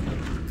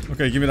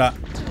 Okay, give me that.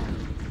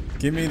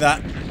 Give me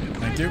that.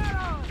 Thank you.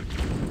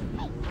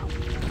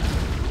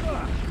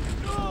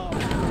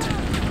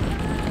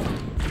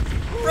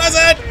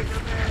 Present!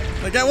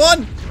 Did I get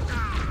one?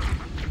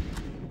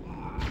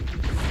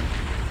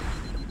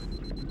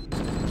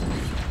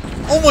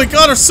 Oh my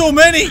god, there's so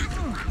many!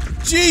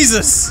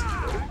 Jesus!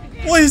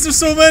 Why is there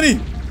so many?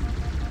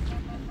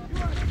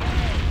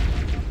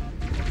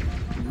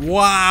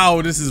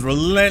 Wow, this is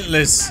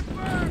relentless.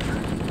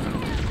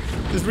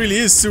 This really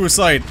is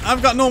suicide.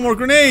 I've got no more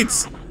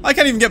grenades. I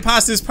can't even get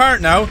past this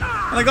part now.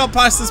 And I got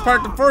past this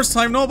part the first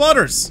time, no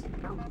butters.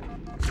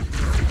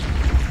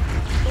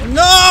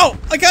 No!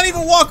 I can't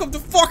even walk up the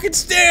fucking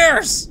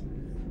stairs!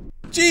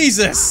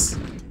 Jesus!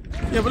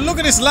 Yeah, but look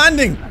at this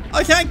landing.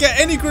 I can't get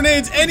any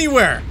grenades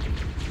anywhere.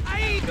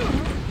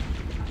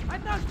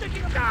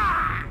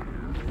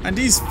 And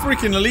these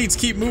freaking elites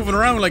keep moving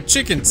around like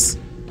chickens.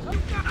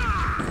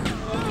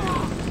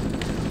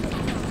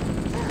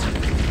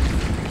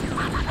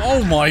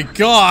 Oh my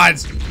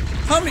god!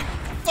 How many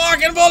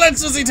fucking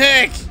bullets does he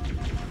take?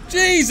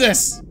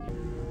 Jesus!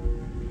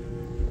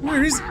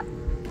 Where is he?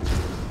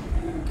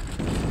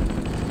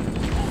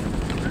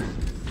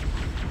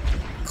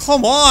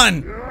 Come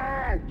on!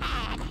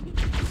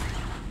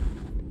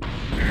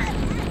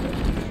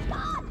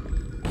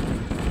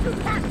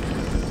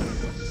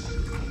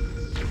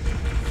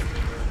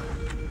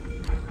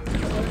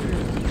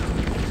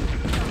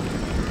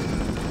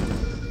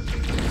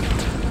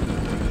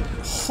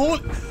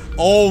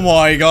 Oh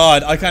my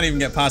god, I can't even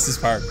get past this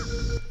part.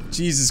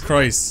 Jesus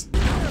Christ.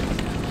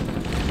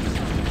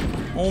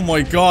 Oh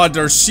my god,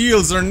 their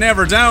shields are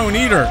never down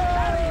either.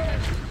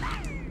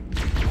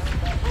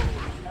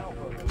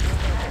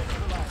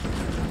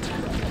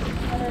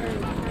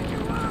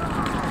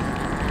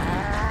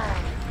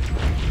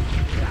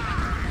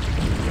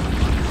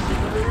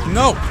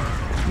 No!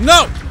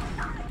 No!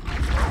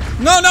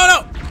 No, no,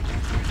 no!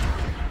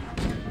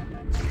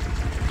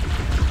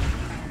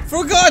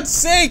 For God's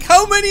sake,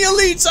 how many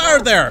elites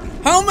are there?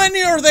 How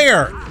many are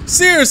there?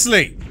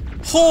 Seriously!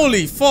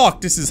 Holy fuck,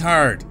 this is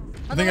hard.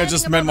 I think I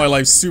just made my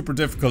life super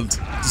difficult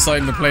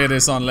deciding to play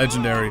this on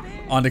Legendary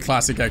on the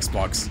classic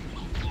Xbox.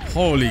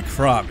 Holy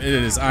crap, it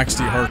is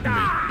actually hurting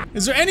me.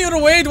 Is there any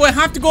other way? Do I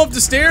have to go up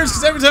the stairs?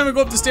 Because every time I go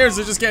up the stairs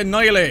I just get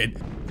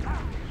annihilated.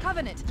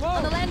 Covenant,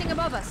 on the landing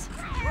above us.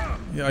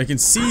 Yeah, I can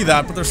see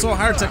that, but they're so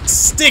hard to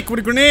stick with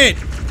a grenade.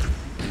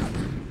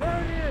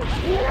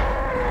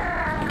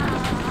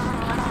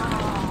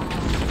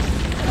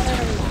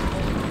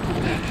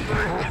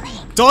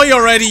 Die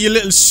already, you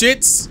little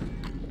shits!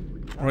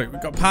 Alright, we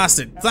got past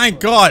it.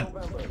 Thank God!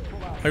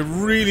 I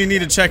really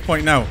need a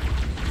checkpoint now.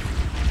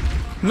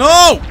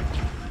 No!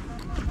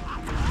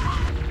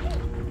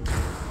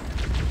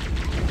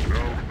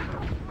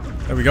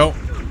 There we go.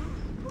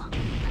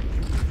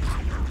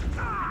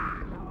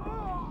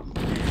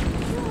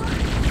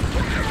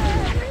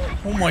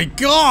 Oh my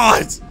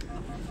God!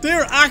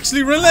 They're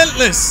actually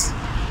relentless!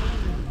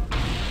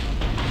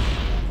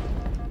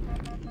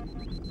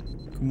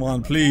 Come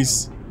on,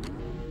 please.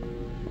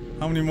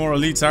 How many more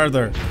elites are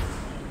there?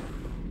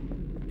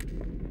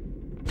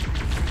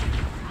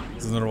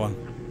 There's another one.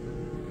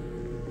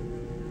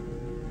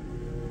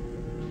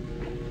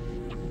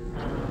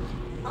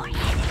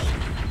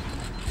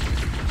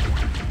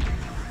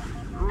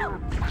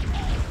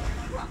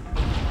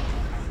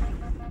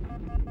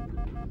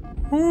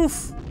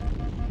 Oof.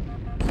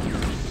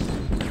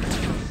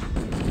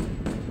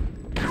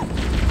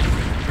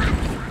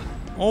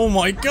 Oh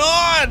my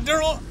God!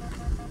 They're all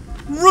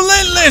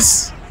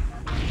relentless!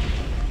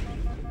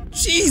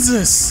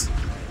 Jesus!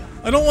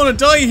 I don't want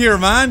to die here,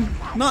 man!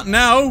 Not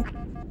now!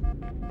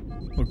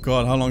 Oh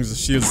God, how long does the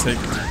shields take?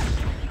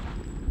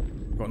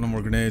 Got no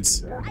more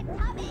grenades.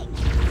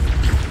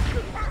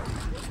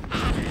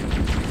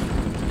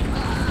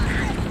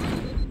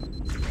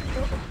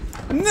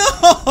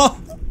 No!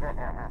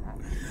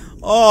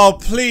 Oh,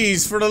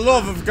 please, for the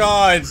love of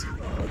God!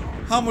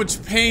 How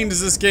much pain does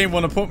this game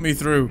want to put me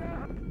through?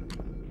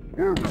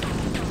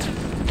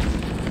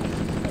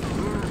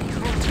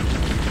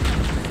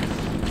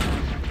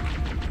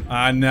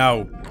 Ah,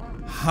 now.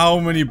 How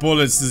many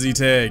bullets does he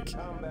take?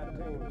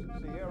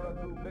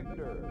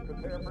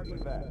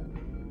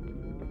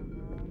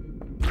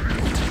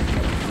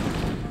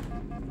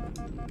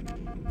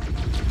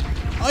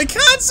 I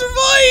can't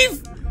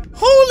survive!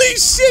 Holy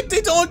shit,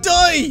 they don't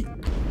die!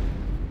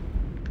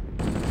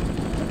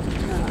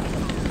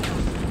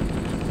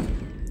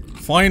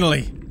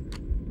 Finally.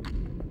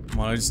 Come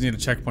on, I just need a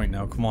checkpoint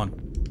now, come on.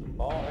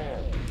 All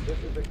hands, this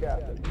is the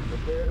captain.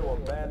 Prepare to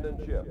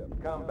abandon ship.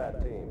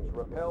 Combat teams,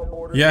 repel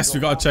borders. Yes, we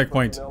got a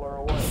checkpoint.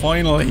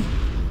 Finally.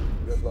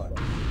 Good luck.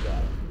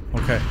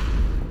 Okay.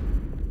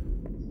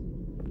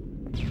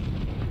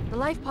 The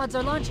life pods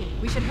are launching.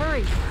 We should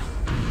hurry.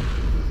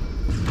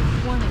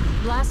 Warning,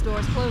 blast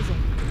doors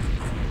closing.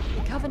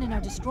 The Covenant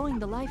are destroying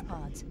the life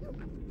pods.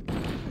 They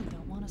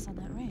don't want us on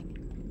that ring.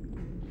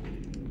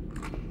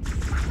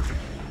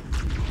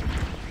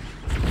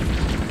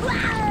 We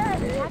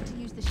have to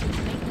use the ship's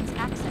maintenance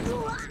access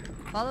points.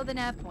 Follow the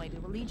nav point.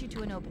 It will lead you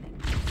to an opening.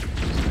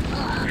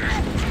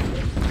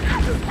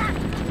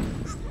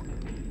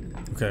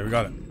 Okay, we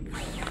got it.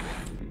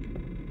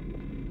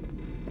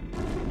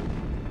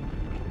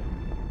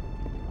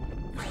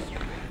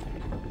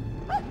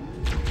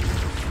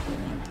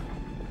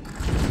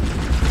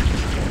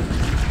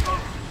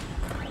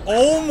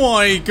 Oh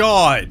my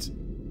god!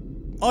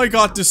 I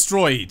got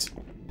destroyed.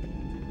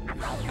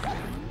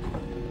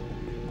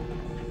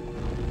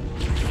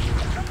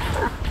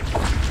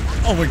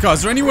 Oh my god,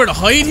 is there anywhere to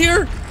hide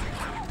here?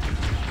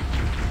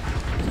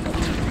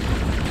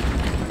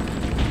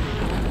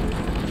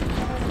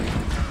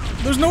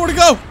 There's nowhere to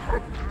go!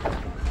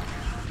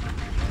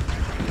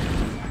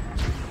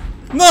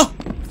 No!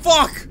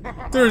 Fuck!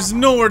 There's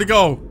nowhere to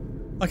go!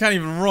 I can't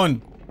even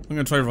run. I'm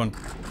gonna try to run.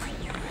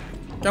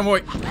 Come on, boy.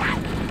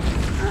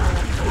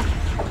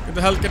 Get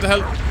the hell, get the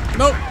hell.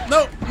 No,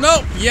 no,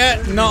 no!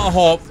 Yeah, not a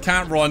hope.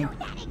 Can't run.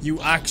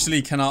 You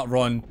actually cannot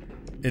run.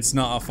 It's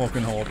not a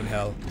fucking hope in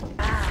hell.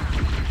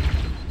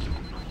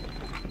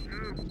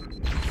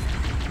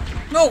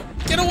 No!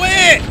 Get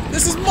away!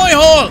 This is my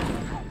hole!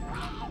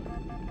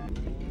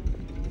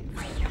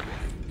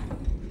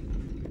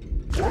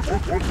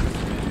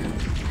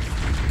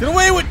 Get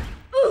away with...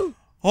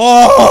 Oh!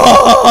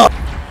 Oh,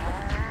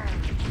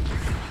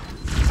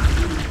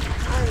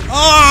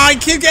 I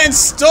keep getting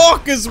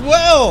stuck as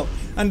well!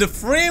 And the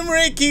frame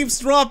rate keeps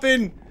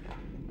dropping.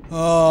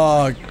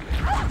 Oh.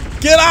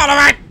 Get out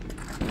of it!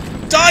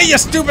 Die, you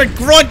stupid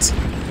grunt!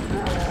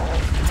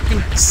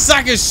 Fucking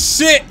sack of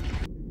shit!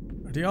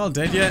 Are they all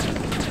dead yet?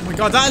 Oh my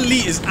god, that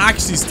elite is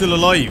actually still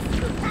alive.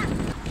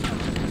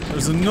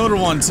 There's another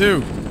one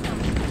too.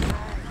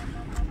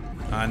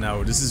 Ah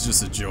no, this is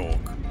just a joke.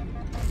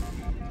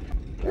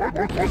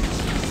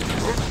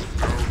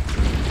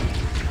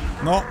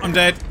 No, I'm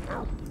dead.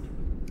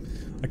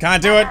 I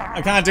can't do it.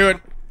 I can't do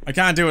it. I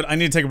can't do it. I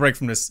need to take a break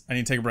from this. I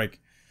need to take a break.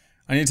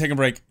 I need to take a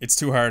break. It's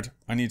too hard.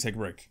 I need to take a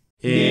break.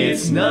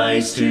 It's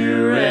nice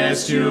to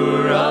rest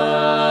your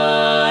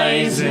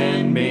eyes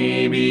and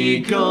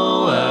maybe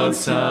go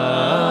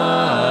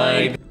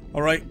outside.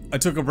 Alright, I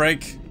took a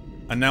break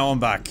and now I'm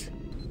back.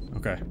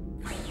 Okay.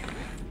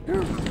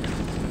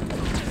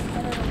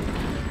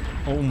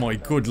 Oh my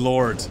good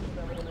lord.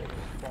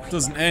 It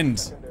doesn't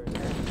end.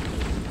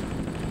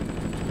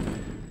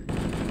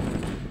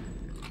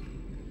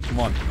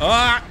 Come on.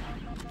 Ah!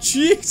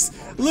 Jeez!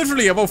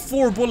 Literally about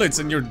 4 bullets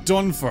and you're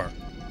done for.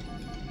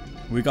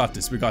 We got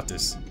this, we got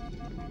this.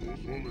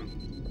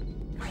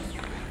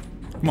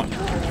 Come on.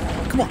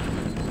 Come on.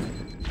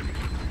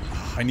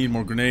 I need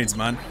more grenades,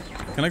 man.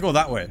 Can I go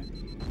that way?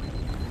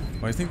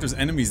 Well, I think there's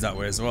enemies that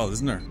way as well,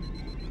 isn't there?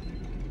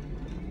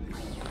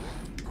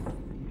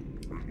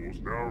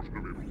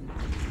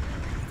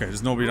 Okay,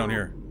 there's nobody down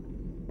here.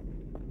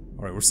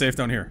 Alright, we're safe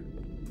down here.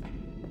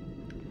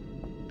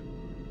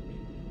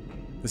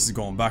 This is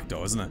going back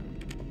though, isn't it?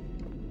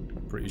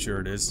 Pretty sure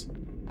it is.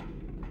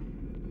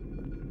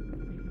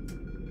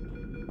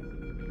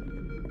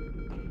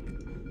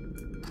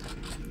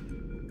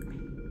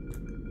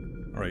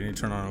 Alright, you need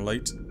to turn on a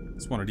light.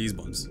 It's one of these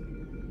buttons.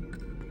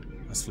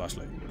 That's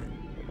flashlight.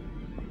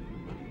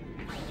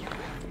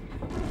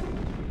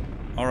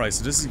 Alright,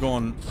 so this is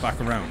going back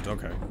around.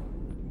 Okay.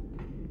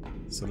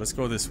 So let's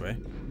go this way.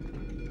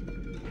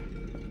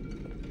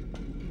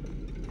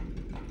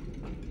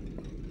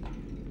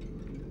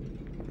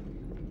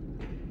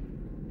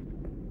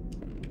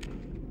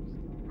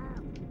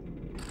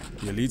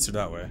 The elites are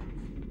that way.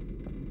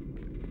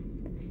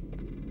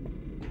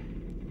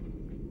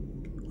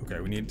 Okay,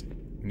 we need to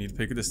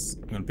pick this.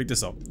 I'm gonna pick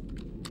this up.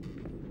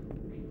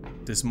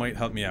 This might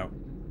help me out.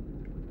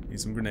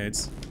 Need some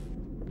grenades.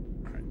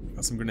 Alright,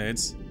 got some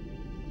grenades.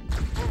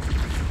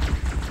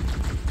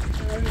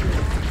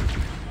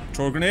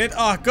 Throw a grenade.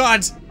 Oh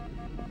god!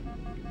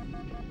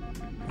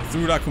 I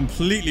threw that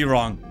completely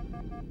wrong.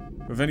 Do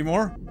we have any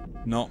more?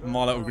 No, I'm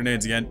all out of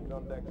grenades again.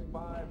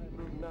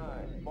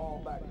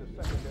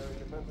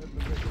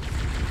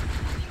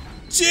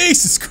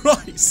 Jesus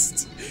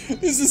Christ!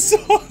 This is so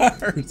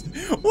hard!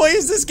 Why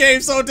is this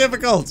game so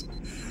difficult?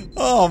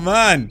 Oh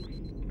man!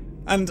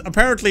 And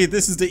apparently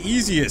this is the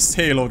easiest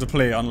Halo to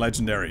play on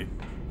Legendary.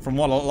 From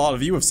what a lot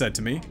of you have said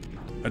to me.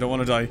 I don't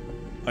want to die.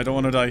 I don't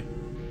want to die.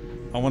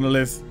 I want to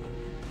live.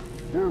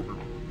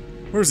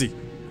 Where is he?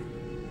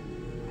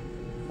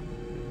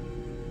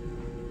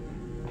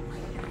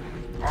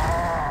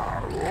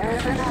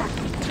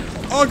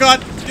 Oh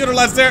god! The other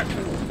lad's there!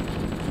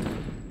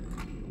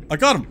 I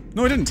got him!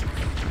 No I didn't!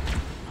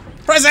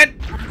 Present!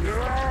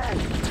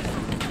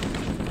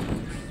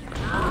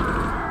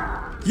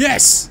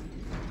 Yes!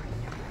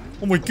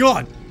 Oh my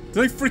god!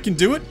 Did I freaking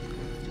do it?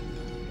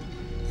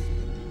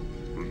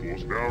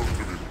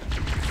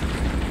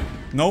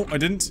 No, I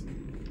didn't.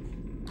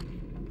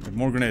 I have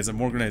more grenades, I have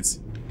more grenades.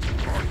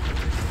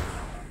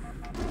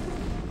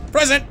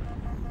 Present!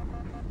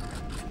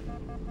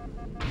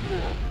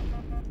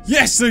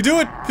 Yes, did I do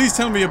it? Please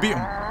tell me I beat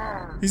him.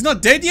 He's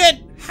not dead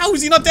yet? How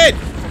is he not dead?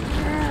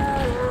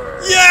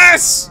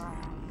 Yes!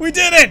 We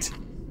did it!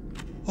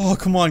 Oh,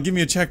 come on, give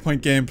me a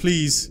checkpoint game,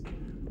 please.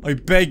 I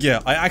beg you.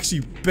 I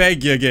actually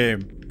beg you,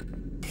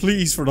 game.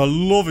 Please, for the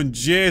loving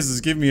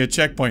Jesus, give me a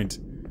checkpoint.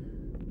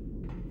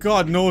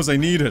 God knows I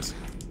need it.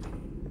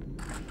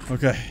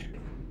 Okay.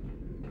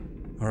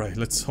 Alright,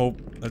 let's hope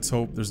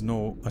there's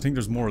no... I think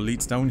there's more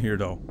elites down here,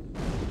 though.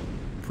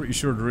 Pretty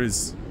sure there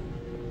is.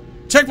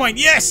 Checkpoint!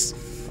 Yes!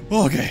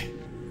 Okay.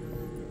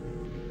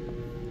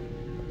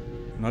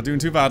 Not doing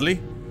too badly.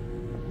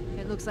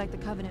 It looks like the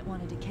Covenant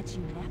wanted to catch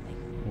you napping.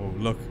 Whoa,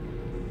 look.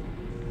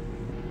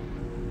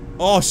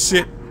 Oh,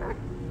 shit.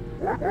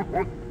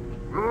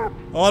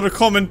 Oh, they're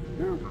coming.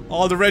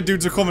 All the red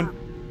dudes are coming.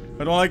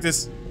 I don't like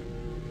this.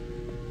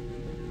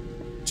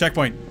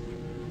 Checkpoint.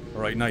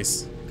 Alright,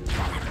 nice.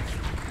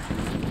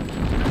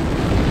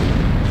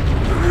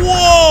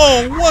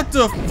 Whoa! What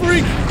the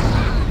freak?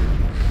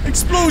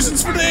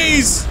 Explosions for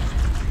days!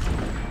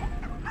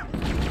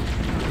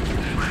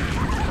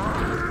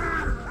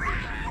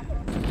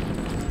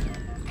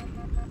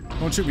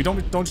 Don't shoot me,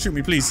 don't shoot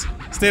me, please.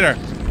 Stay there.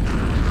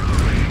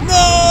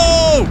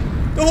 No!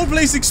 The whole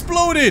place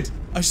exploded!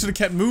 I should have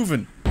kept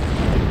moving.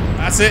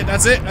 That's it,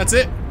 that's it, that's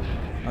it.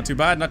 Not too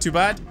bad, not too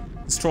bad.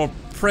 Let's throw a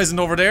present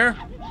over there.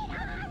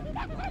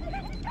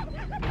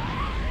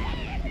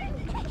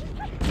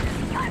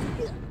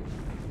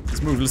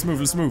 Let's move, let's move,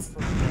 let's move.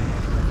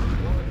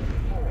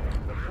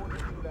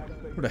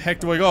 Where the heck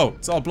do I go?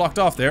 It's all blocked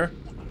off there.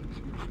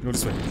 Go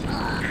this way.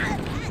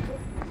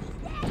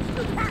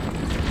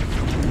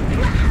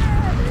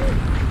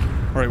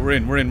 Alright, we're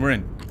in, we're in, we're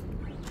in.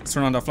 Let's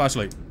turn on that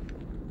flashlight.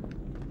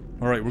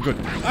 Alright, we're good.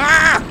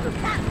 Ah!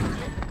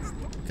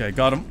 Okay,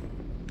 got him.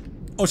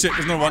 Oh shit,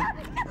 there's another one.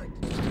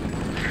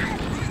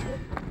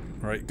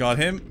 Alright, got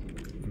him.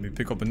 Let me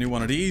pick up a new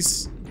one of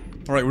these.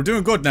 Alright, we're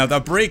doing good now.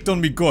 That break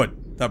done me good.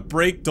 That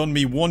break done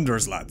me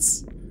wonders,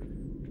 lads.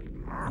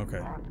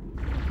 Okay.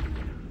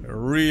 I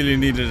really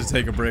needed to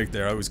take a break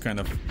there. I was kind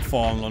of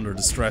falling under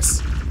the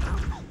stress.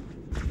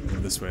 Go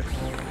this way.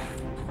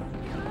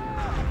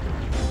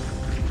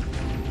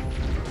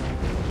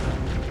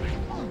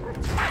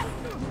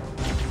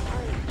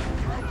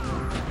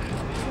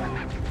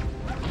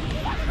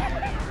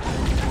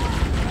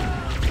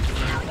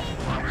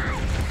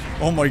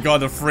 Oh my god,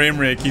 the frame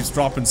rate keeps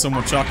dropping so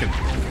much shocking.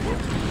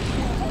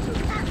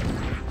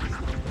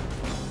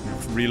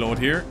 Reload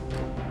here.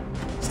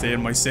 Stay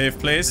in my safe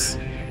place.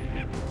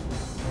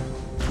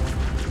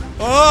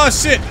 Oh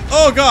shit!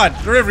 Oh god!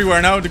 They're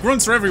everywhere now. The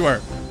grunts are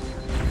everywhere.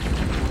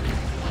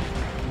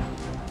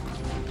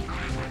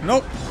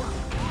 Nope.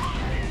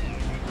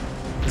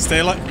 Stay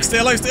alive. Stay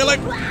alive. Stay alive.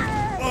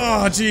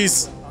 Oh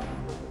jeez.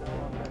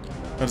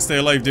 Gotta stay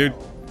alive, dude.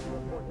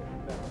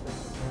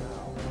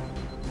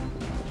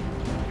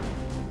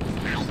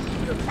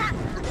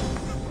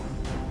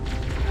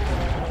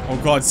 Oh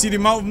god, see the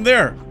mountain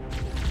there.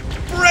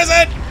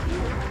 Present!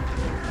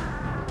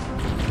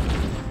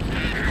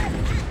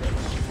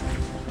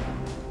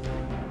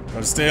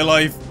 Gotta stay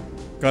alive.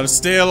 Gotta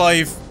stay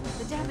alive.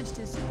 The damage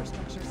to the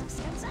superstructure is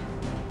extensive.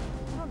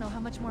 I don't know how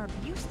much more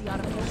abuse the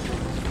automobiles will.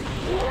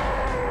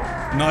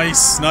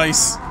 Nice,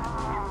 nice.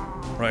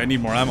 Right, I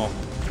need more ammo.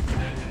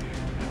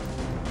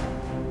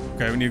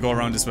 Okay, we need to go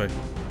around this way.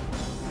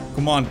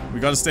 Come on, we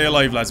gotta stay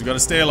alive, lads. We gotta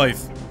stay alive.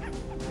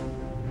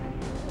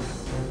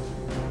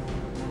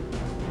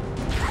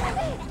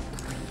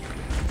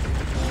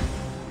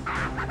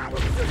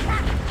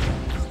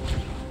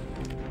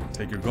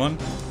 Take your gun,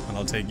 and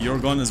I'll take your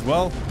gun as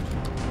well.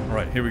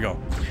 Alright, here we go.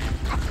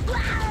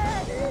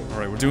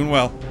 Alright, we're doing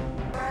well.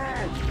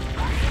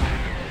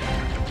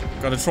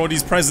 Gotta throw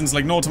these presents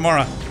like no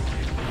tomorrow.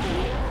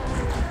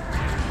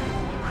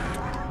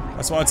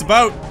 That's what it's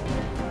about.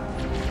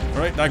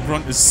 Alright, that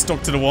grunt is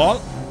stuck to the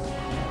wall.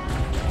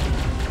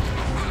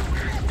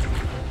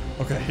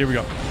 Okay, here we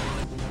go.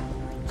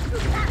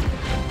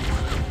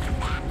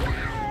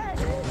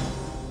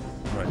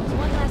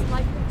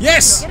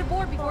 Yes! Get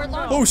aboard before it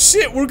launches. Oh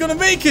shit, we're gonna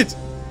make it!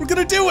 We're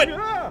gonna do it!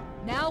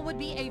 Now would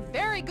be a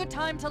very good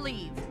time to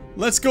leave.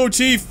 Let's go,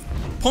 Chief!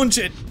 Punch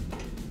it!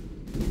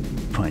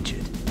 Punch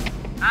it.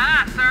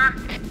 Ah, sir.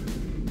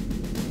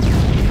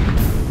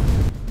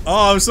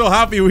 Oh, I'm so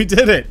happy we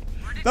did it!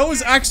 That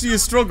was actually a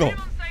struggle.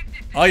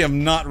 I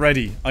am not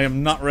ready. I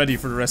am not ready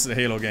for the rest of the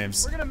Halo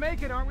games. We're gonna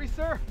make it, aren't we,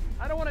 sir?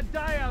 I don't want to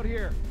die out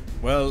here.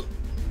 Well,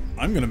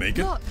 I'm gonna make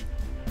it. Look.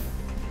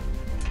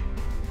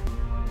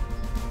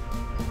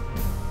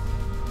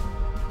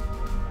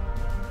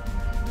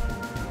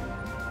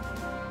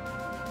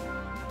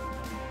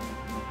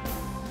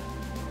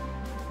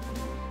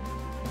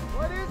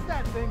 What is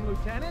that thing,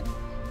 Lieutenant?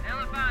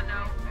 Hell if I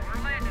know, but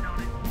we're landing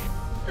on it.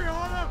 Your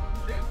Honor,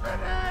 she's been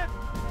hit!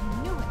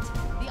 I knew it.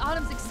 The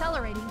Autumn's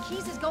accelerating.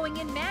 Keys is going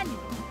in manually.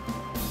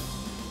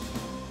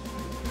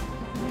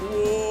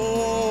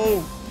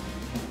 Whoa!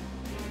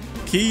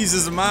 Keys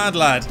is a mad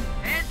lad.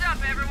 Heads up,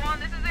 everyone.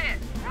 This is it.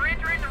 We're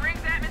entering the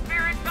ring's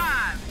atmosphere in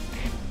 5.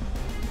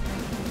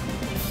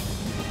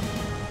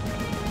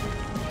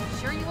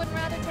 Sure you wouldn't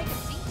rather take a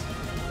seat?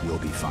 You'll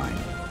be fine.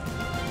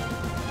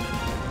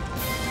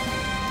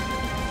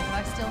 If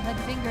I still had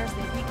fingers,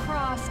 they'd be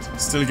crossed.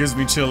 Still gives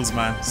me chills,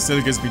 man.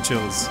 Still gives me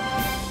chills.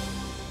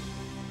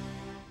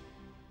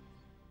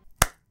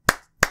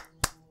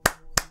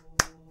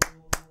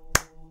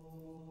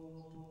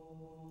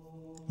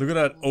 Look at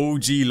that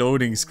OG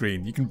loading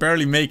screen. You can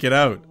barely make it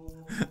out.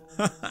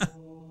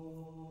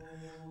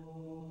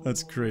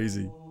 That's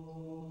crazy.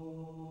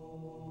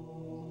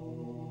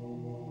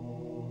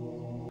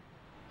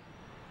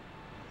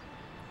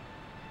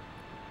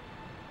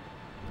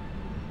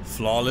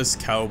 Flawless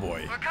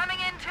cowboy. We're coming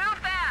in too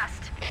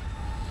fast.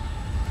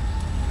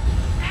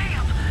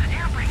 Damn,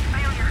 air brake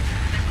failure.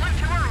 They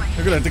flew too early.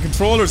 Look at that, the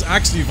controller's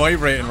actually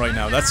vibrating right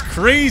now. That's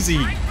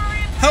crazy.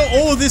 How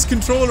old this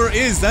controller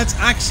is, that's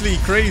actually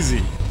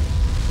crazy.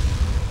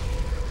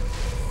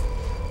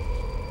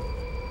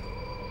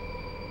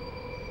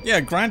 Yeah,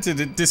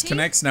 granted it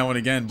disconnects now and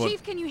again, but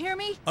Chief, can you hear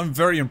me? I'm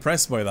very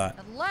impressed by that.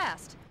 At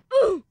last.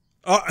 Oh,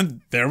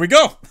 and there we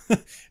go.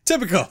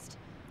 Typical.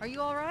 Are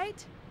you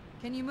alright?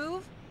 Can you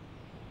move?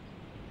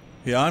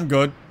 Yeah, I'm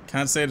good.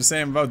 Can't say the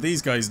same about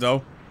these guys,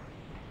 though.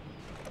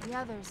 The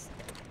others.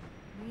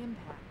 The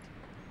impact.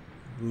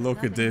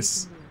 Look at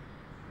this.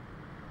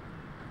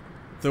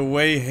 The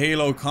way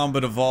Halo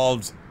Combat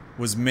Evolved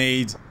was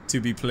made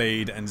to be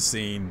played and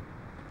seen.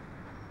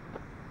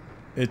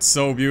 It's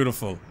so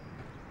beautiful.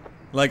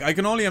 Like, I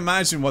can only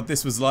imagine what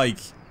this was like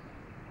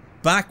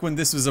back when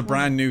this was a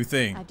brand new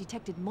thing. I've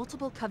detected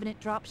multiple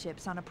Covenant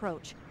dropships on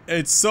approach.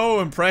 It's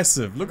so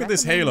impressive. Look at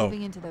this Halo.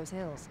 Moving into those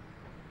hills.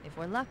 If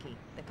we're lucky,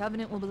 the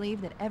Covenant will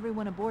believe that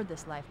everyone aboard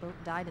this lifeboat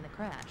died in the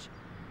crash.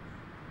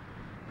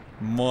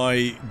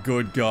 My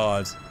good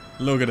God.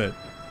 Look at it.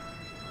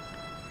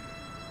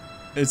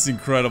 It's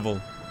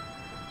incredible.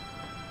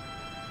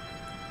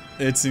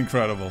 It's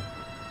incredible.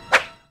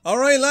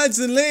 Alright lads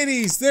and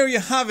ladies, there you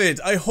have it.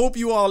 I hope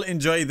you all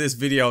enjoyed this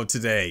video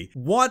today.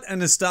 What a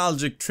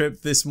nostalgic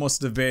trip this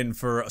must have been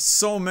for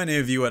so many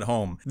of you at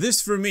home.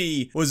 This for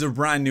me was a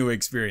brand new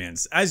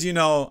experience. As you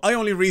know, I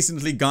only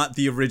recently got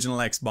the original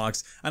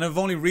Xbox and I've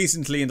only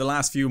recently in the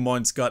last few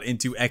months got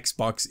into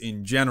Xbox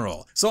in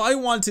general. So I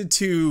wanted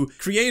to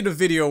create a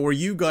video where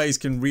you guys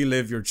can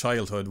relive your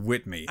childhood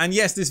with me. And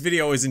yes, this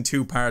video is in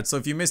 2 parts, so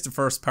if you missed the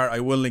first part, I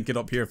will link it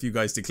up here for you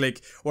guys to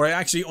click, where I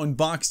actually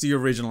unboxed the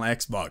original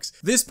Xbox.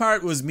 This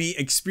part was me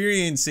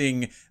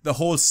experiencing the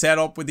whole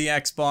setup with the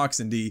Xbox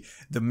and the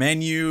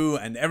menu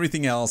and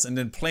everything else, and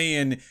then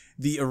playing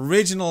the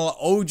original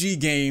OG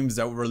games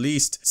that were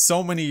released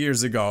so many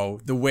years ago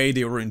the way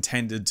they were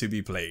intended to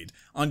be played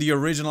on the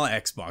original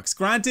Xbox.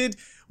 Granted,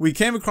 we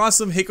came across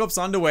some hiccups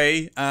on the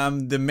way.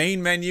 The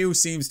main menu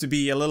seems to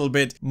be a little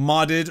bit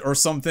modded or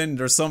something.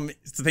 There's some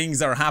things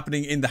that are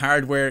happening in the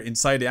hardware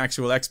inside the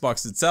actual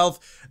Xbox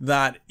itself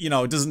that, you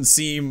know, doesn't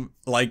seem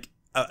like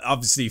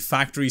obviously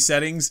factory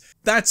settings.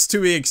 That's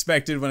to be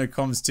expected when it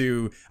comes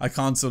to a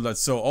console that's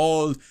so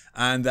old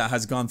and that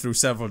has gone through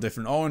several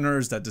different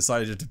owners that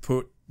decided to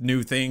put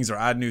new things or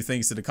add new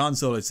things to the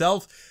console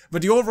itself.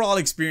 But the overall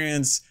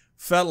experience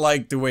felt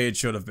like the way it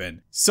should have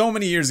been. So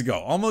many years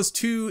ago, almost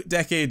 2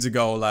 decades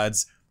ago,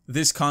 lads,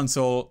 this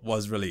console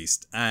was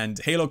released, and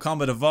Halo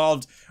Combat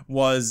Evolved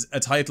was a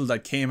title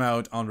that came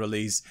out on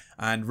release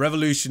and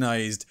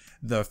revolutionized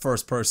the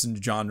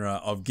first-person genre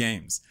of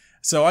games.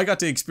 So I got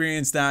to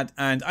experience that,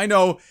 and I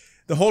know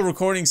the whole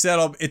recording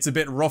setup, it's a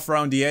bit rough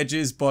around the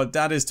edges, but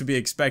that is to be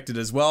expected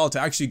as well. To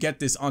actually get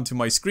this onto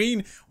my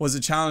screen was a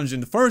challenge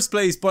in the first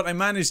place, but I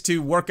managed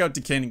to work out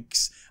the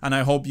kinks, and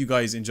I hope you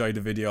guys enjoyed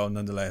the video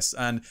nonetheless.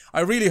 And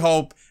I really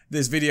hope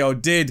this video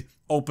did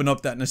open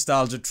up that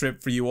nostalgia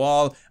trip for you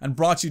all and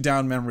brought you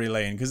down memory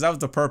lane, because that was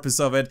the purpose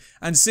of it.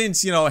 And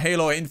since, you know,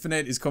 Halo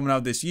Infinite is coming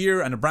out this year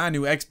and a brand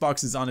new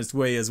Xbox is on its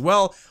way as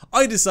well,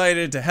 I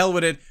decided to hell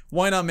with it.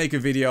 Why not make a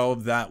video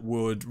that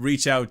would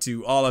reach out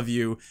to all of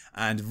you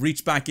and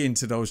reach back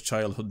into those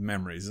childhood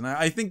memories? And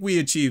I think we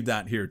achieved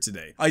that here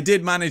today. I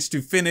did manage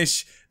to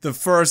finish the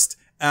first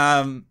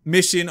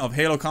mission of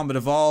Halo Combat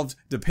Evolved,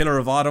 the Pillar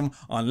of Autumn,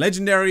 on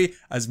Legendary.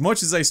 As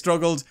much as I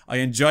struggled, I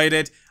enjoyed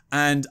it.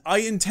 And I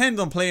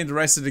intend on playing the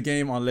rest of the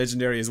game on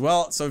Legendary as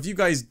well. So if you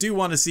guys do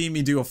want to see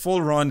me do a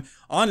full run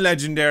on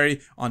Legendary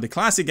on the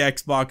classic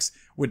Xbox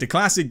with the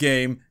classic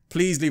game,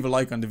 please leave a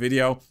like on the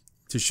video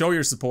to show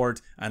your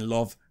support and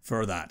love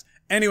for that.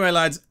 Anyway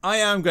lads, I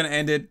am going to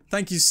end it.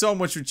 Thank you so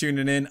much for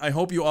tuning in. I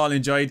hope you all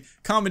enjoyed.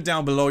 Comment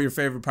down below your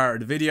favorite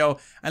part of the video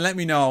and let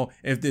me know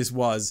if this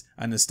was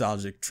a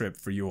nostalgic trip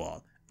for you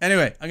all.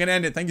 Anyway, I'm going to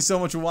end it. Thank you so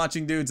much for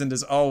watching, dudes. And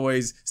as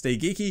always, stay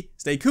geeky,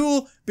 stay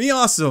cool, be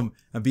awesome,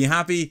 and be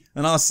happy.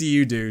 And I'll see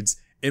you,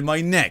 dudes, in my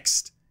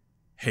next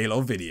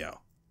Halo video.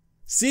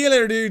 See you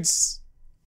later, dudes.